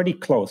get pretty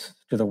close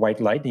to the white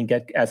light, and you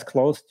get as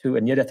close to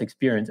a near-death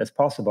experience as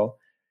possible.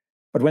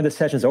 But when the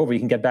session's over, you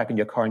can get back in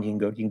your car and you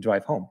can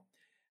drive home.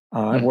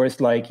 Whereas,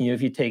 like,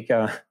 if you take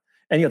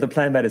any of the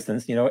plant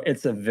medicines,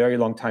 it's a very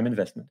long time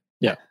investment.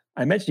 Yeah.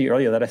 I mentioned to you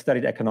earlier that I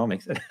studied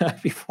economics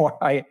before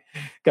I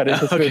got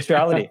into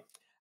spirituality.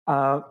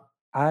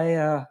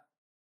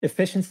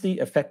 Efficiency,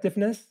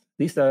 effectiveness,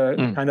 these are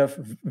kind of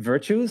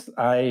virtues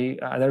that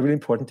are really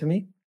important to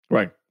me.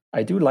 Right.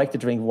 I do like to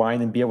drink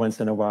wine and beer once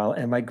in a while.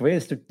 And my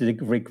greatest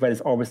regret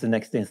is always the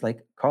next day. It's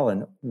like,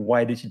 Colin,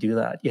 why did you do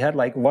that? You had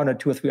like 1 or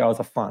 2 or 3 hours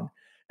of fun.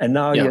 And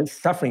now you're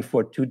suffering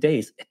for 2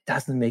 days. It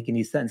doesn't make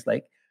any sense.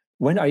 Like,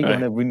 when are you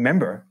going to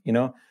remember?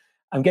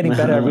 I'm getting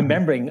better at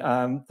remembering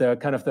the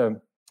kind of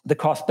the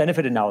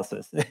cost-benefit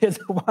analysis. It's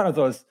one of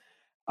those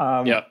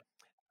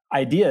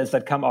ideas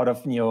that come out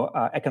of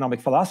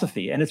economic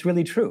philosophy, and it's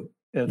really true.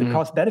 The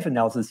cost-benefit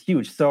analysis is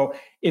huge. So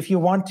if you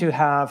want to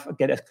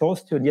get as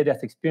close to a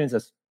near-death experience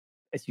as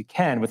you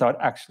can without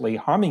actually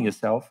harming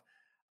yourself,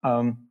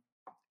 an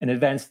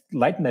advanced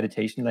light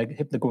meditation, like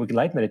a hypnagogic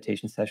light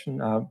meditation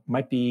session,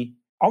 might be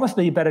almost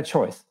a better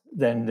choice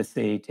than, let's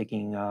say,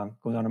 going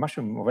on a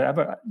mushroom or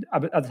whatever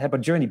other type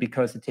of journey,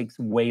 because it takes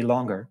way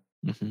longer.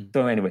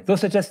 So anyway,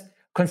 those are just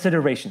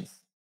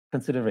considerations.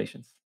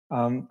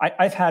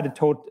 I've had a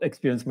toad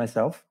experience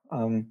myself,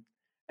 and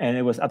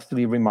it was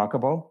absolutely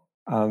remarkable.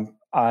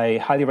 I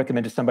highly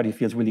recommend to somebody who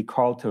feels really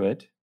called to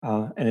it,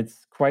 and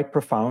it's quite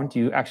profound.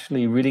 You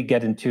actually really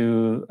get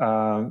into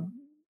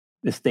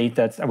the state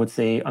that's, I would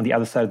say, on the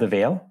other side of the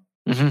veil.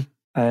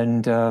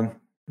 And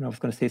I was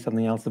going to say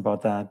something else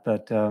about that,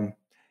 but there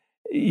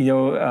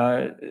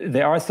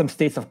are some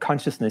states of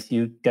consciousness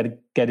you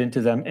get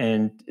into them,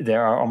 and they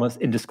are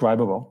almost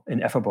indescribable,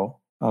 ineffable.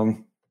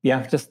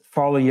 Just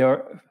follow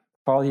your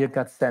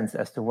gut sense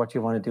as to what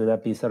you want to do.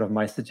 That'd be sort of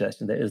my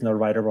suggestion. There is no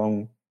right or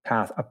wrong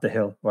path up the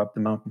hill or up the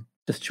mountain.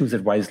 Just choose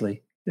it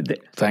wisely.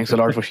 Thanks a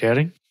lot for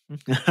sharing.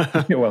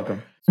 You're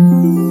welcome.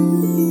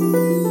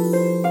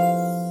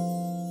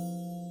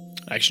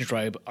 Action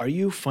Tribe, are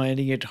you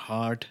finding it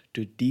hard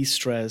to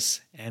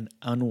de-stress and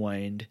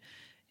unwind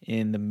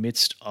in the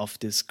midst of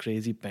this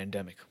crazy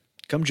pandemic?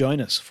 Come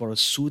join us for a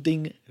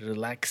soothing,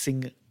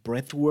 relaxing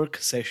breathwork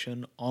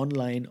session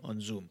online on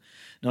Zoom.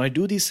 Now, I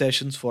do these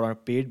sessions for our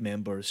paid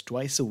members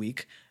twice a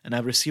week, and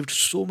I've received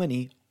so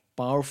many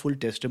powerful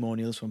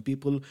testimonials from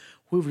people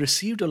who've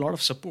received a lot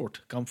of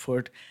support,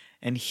 comfort,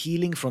 and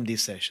healing from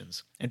these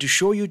sessions. And to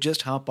show you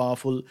just how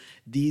powerful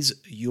these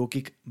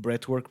yogic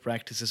breathwork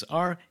practices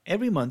are,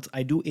 every month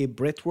I do a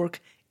breathwork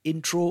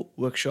intro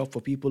workshop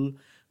for people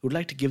who'd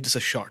like to give this a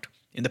shot.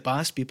 In the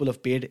past, people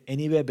have paid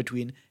anywhere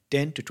between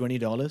 $10 to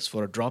 $20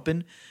 for a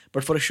drop-in,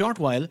 but for a short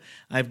while,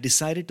 I've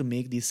decided to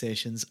make these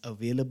sessions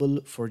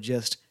available for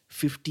just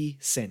 50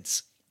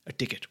 cents a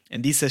ticket.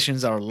 And these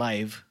sessions are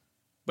live,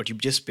 but you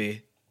just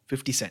pay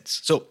 50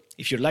 cents. So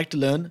if you'd like to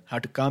learn how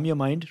to calm your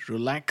mind,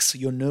 relax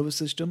your nervous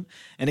system,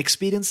 and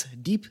experience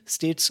deep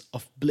states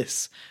of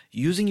bliss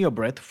using your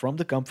breath from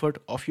the comfort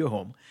of your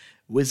home,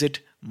 visit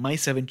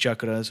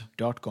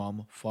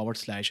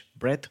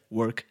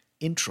my7chakras.com/breathwork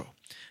intro.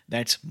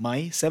 That's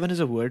my7 is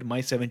a word,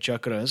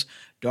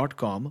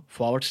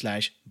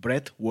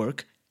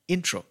 my7chakras.com/breathwork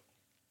intro.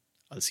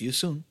 I'll see you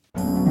soon.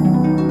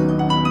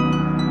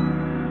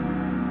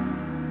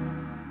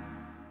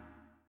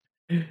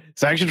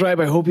 So Action Tribe,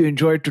 I hope you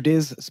enjoyed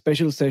today's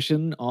special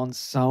session on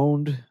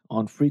sound,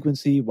 on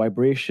frequency,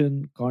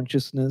 vibration,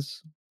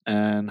 consciousness,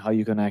 and how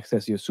you can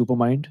access your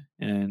supermind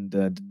and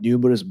the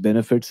numerous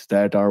benefits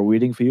that are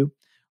waiting for you.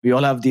 We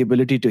all have the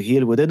ability to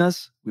heal within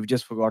us. We've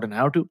just forgotten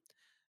how to.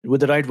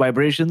 With the right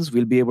vibrations,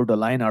 we'll be able to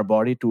align our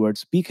body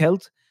towards peak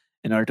health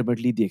and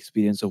ultimately the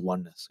experience of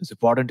oneness. It's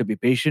important to be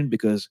patient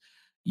because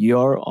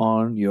you're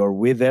on your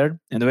way there.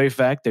 And the very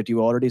fact that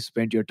you already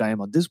spent your time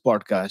on this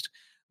podcast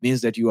means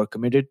that you are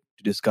committed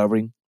to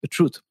discovering the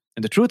truth.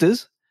 And the truth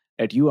is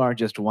that you are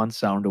just one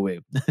sound away.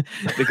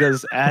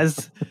 Because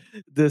as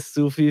the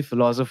Sufi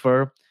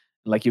philosopher,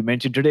 like you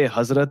mentioned today,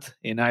 Hazrat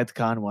Inayat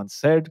Khan once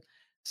said,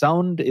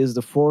 sound is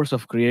the force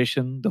of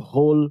creation, the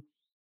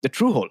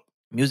true whole.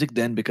 Music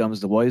then becomes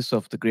the voice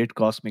of the great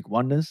cosmic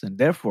oneness and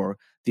therefore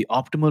the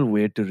optimal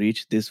way to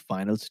reach this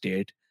final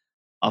state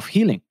of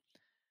healing.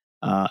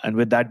 And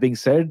with that being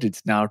said,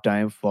 it's now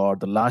time for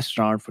the last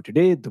round for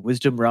today, the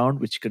wisdom round,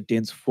 which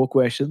contains 4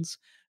 questions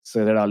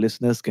so that our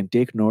listeners can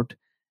take note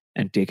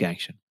and take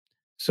action.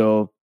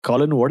 So,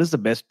 Colin, what is the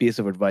best piece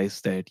of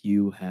advice that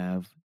you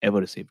have ever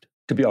received?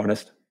 To be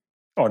honest,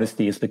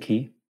 honesty is the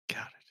key.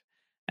 Got it.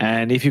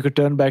 And if you could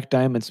turn back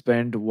time and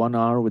spend 1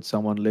 hour with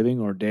someone living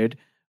or dead,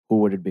 who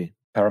would it be?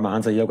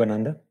 Paramahansa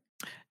Yogananda.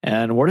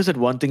 And what is that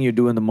one thing you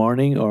do in the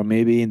morning or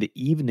maybe in the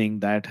evening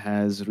that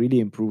has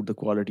really improved the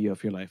quality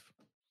of your life?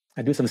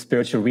 I do some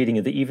spiritual reading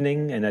in the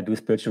evening and I do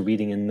spiritual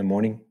reading in the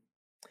morning.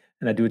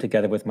 And I do it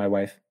together with my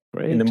wife.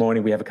 Great. In the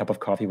morning, we have a cup of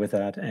coffee with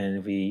that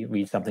and we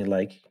read something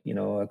like,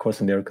 A Course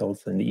in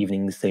Miracles. In the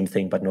evening, the same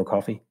thing, but no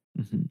coffee.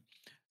 Mm-hmm.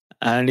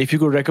 And if you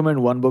could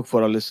recommend one book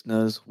for our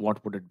listeners,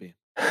 what would it be?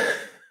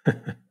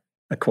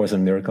 A Course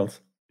in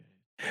Miracles.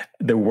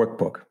 The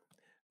workbook.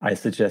 I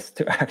suggest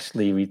to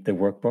actually read the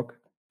workbook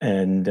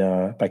and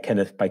by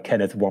Kenneth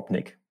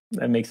Wapnick.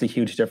 That makes a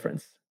huge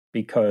difference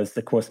because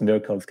the Course in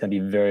Miracles can be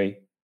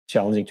very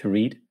challenging to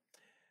read.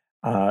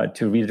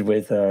 To read it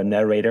with a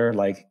narrator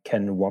like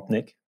Ken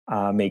Wapnick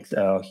makes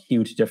a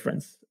huge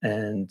difference.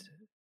 And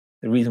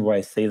the reason why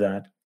I say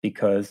that,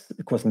 because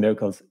the Course in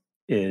Miracles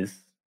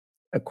is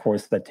a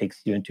course that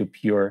takes you into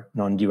pure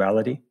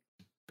non-duality.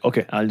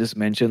 Okay, I'll just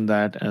mention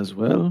that as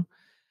well.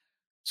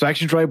 So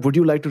Action Tribe, would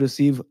you like to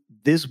receive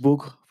this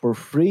book for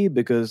free?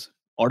 Because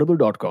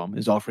Audible.com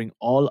is offering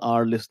all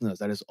our listeners,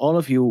 that is all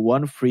of you,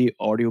 one free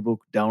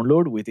audiobook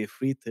download with a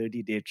free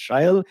 30-day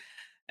trial.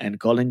 And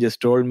Colin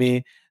just told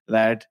me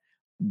that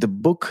the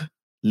book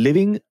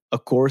Living A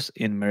Course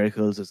in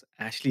Miracles is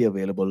actually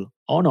available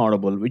on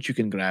Audible, which you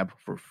can grab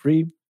for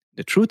free.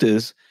 The truth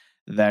is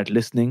that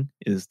listening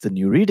is the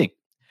new reading.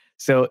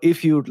 So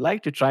if you'd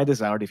like to try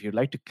this out, if you'd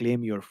like to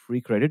claim your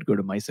free credit, go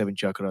to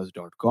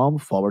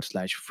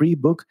my7chakras.com/free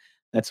book.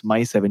 That's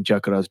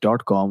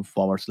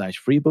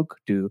my7chakras.com/free book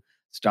to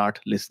start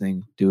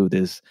listening to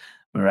this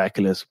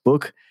miraculous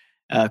book.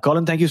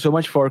 Colin, thank you so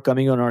much for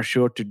coming on our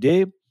show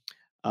today.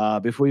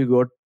 Before you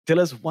go, tell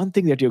us one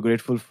thing that you're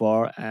grateful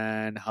for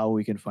and how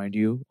we can find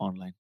you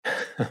online.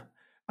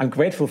 I'm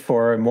grateful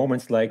for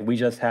moments like we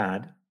just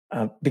had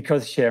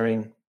because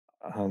sharing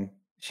and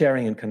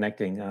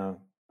connecting.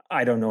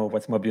 I don't know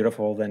what's more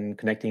beautiful than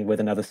connecting with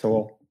another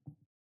soul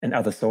and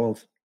other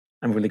souls.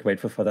 I'm really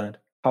grateful for that.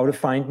 How to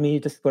find me?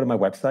 Just go to my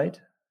website,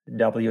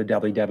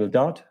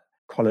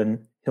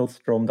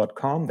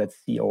 www.colinhillstrom.com.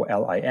 That's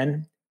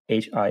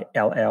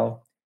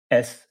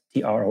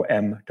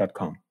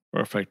ColinHillstrom.com.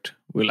 Perfect.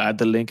 We'll add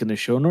the link in the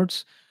show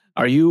notes.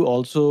 Are you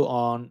also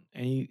on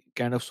any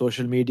kind of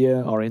social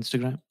media or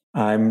Instagram?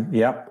 I'm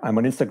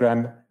on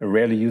Instagram. I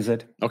rarely use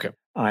it. Okay.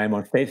 I'm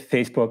on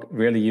Facebook,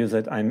 rarely use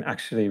it. I'm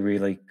actually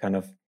really kind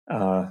of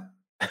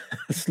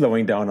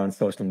slowing down on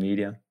social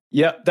media.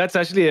 Yeah, that's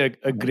actually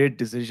a great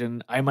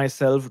decision. I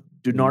myself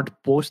do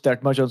not post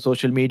that much on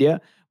social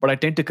media, but I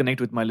tend to connect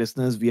with my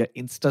listeners via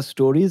Insta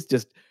stories,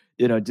 just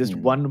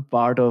one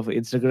part of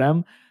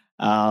Instagram.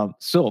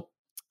 So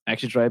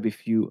actually, Tribe,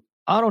 if you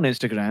are on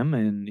Instagram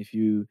and if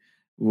you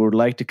would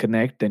like to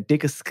connect, then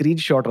take a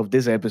screenshot of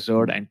this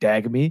episode and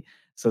tag me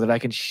so that I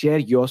can share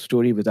your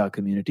story with our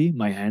community.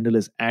 My handle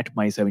is at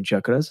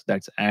my7chakras.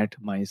 That's at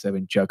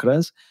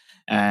my7chakras.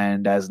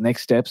 And as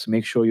next steps,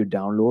 make sure you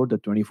download the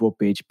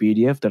 24-page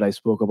PDF that I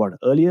spoke about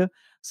earlier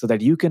so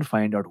that you can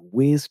find out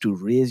ways to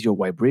raise your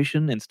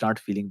vibration and start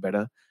feeling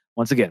better.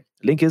 Once again,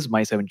 link is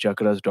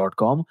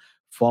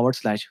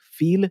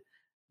my7chakras.com/feel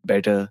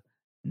better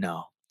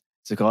now.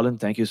 So, Colin,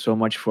 thank you so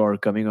much for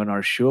coming on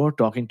our show,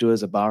 talking to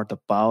us about the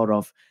power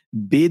of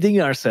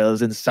bathing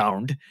ourselves in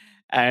sound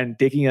and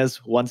taking us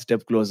one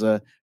step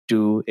closer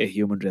to a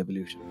human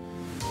revolution.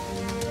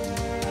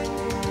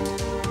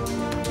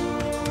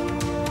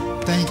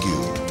 Thank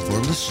you for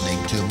listening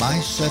to My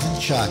 7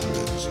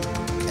 Chakras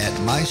at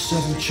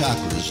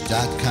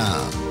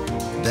my7chakras.com.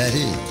 That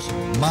is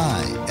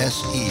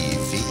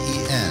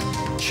my-SEVEN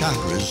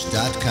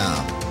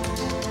chakras.com.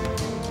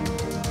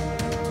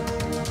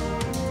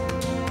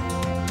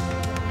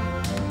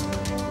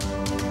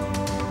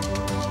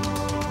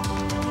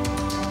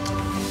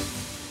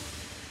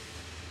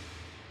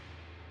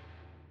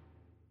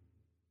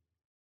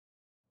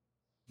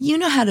 You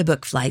know how to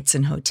book flights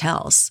and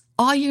hotels.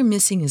 All you're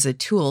missing is a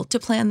tool to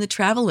plan the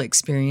travel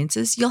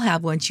experiences you'll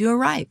have once you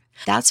arrive.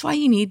 That's why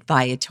you need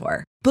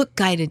Viator. Book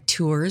guided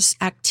tours,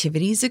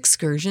 activities,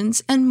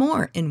 excursions, and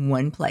more in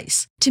one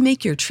place to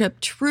make your trip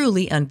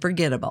truly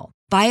unforgettable.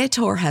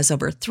 Viator has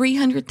over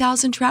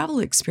 300,000 travel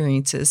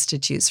experiences to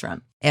choose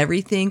from.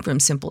 Everything from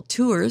simple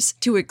tours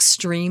to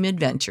extreme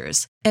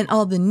adventures and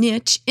all the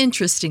niche,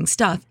 interesting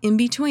stuff in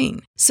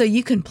between. So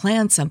you can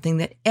plan something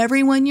that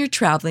everyone you're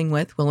traveling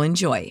with will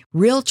enjoy.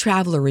 Real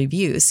traveler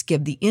reviews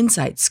give the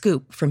inside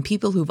scoop from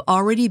people who've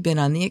already been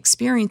on the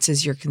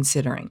experiences you're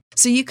considering.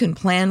 So you can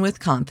plan with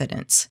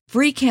confidence.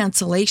 Free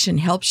cancellation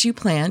helps you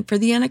plan for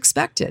the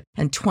unexpected.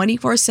 And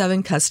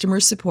 24/7 customer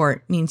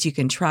support means you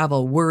can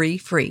travel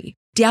worry-free.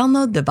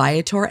 Download the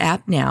Viator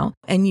app now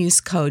and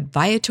use code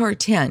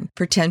Viator10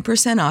 for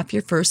 10% off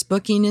your first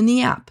booking in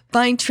the app.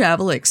 Find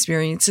travel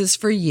experiences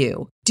for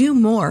you. Do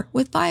more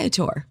with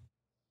Viator.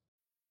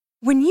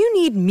 When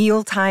you need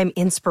mealtime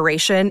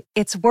inspiration,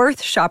 it's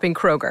worth shopping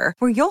Kroger,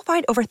 where you'll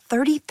find over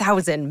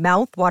 30,000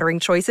 mouth-watering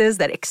choices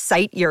that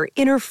excite your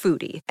inner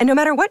foodie. And no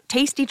matter what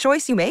tasty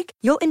choice you make,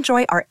 you'll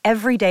enjoy our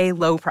everyday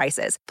low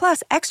prices,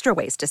 plus extra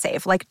ways to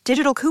save, like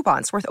digital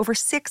coupons worth over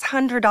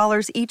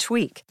 $600 each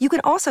week. You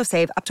can also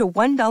save up to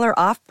 $1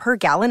 off per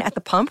gallon at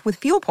the pump with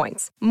fuel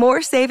points.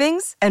 More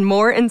savings and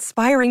more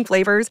inspiring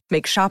flavors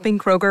make shopping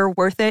Kroger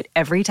worth it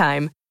every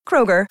time.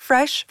 Kroger,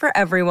 fresh for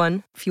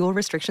everyone. Fuel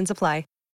restrictions apply.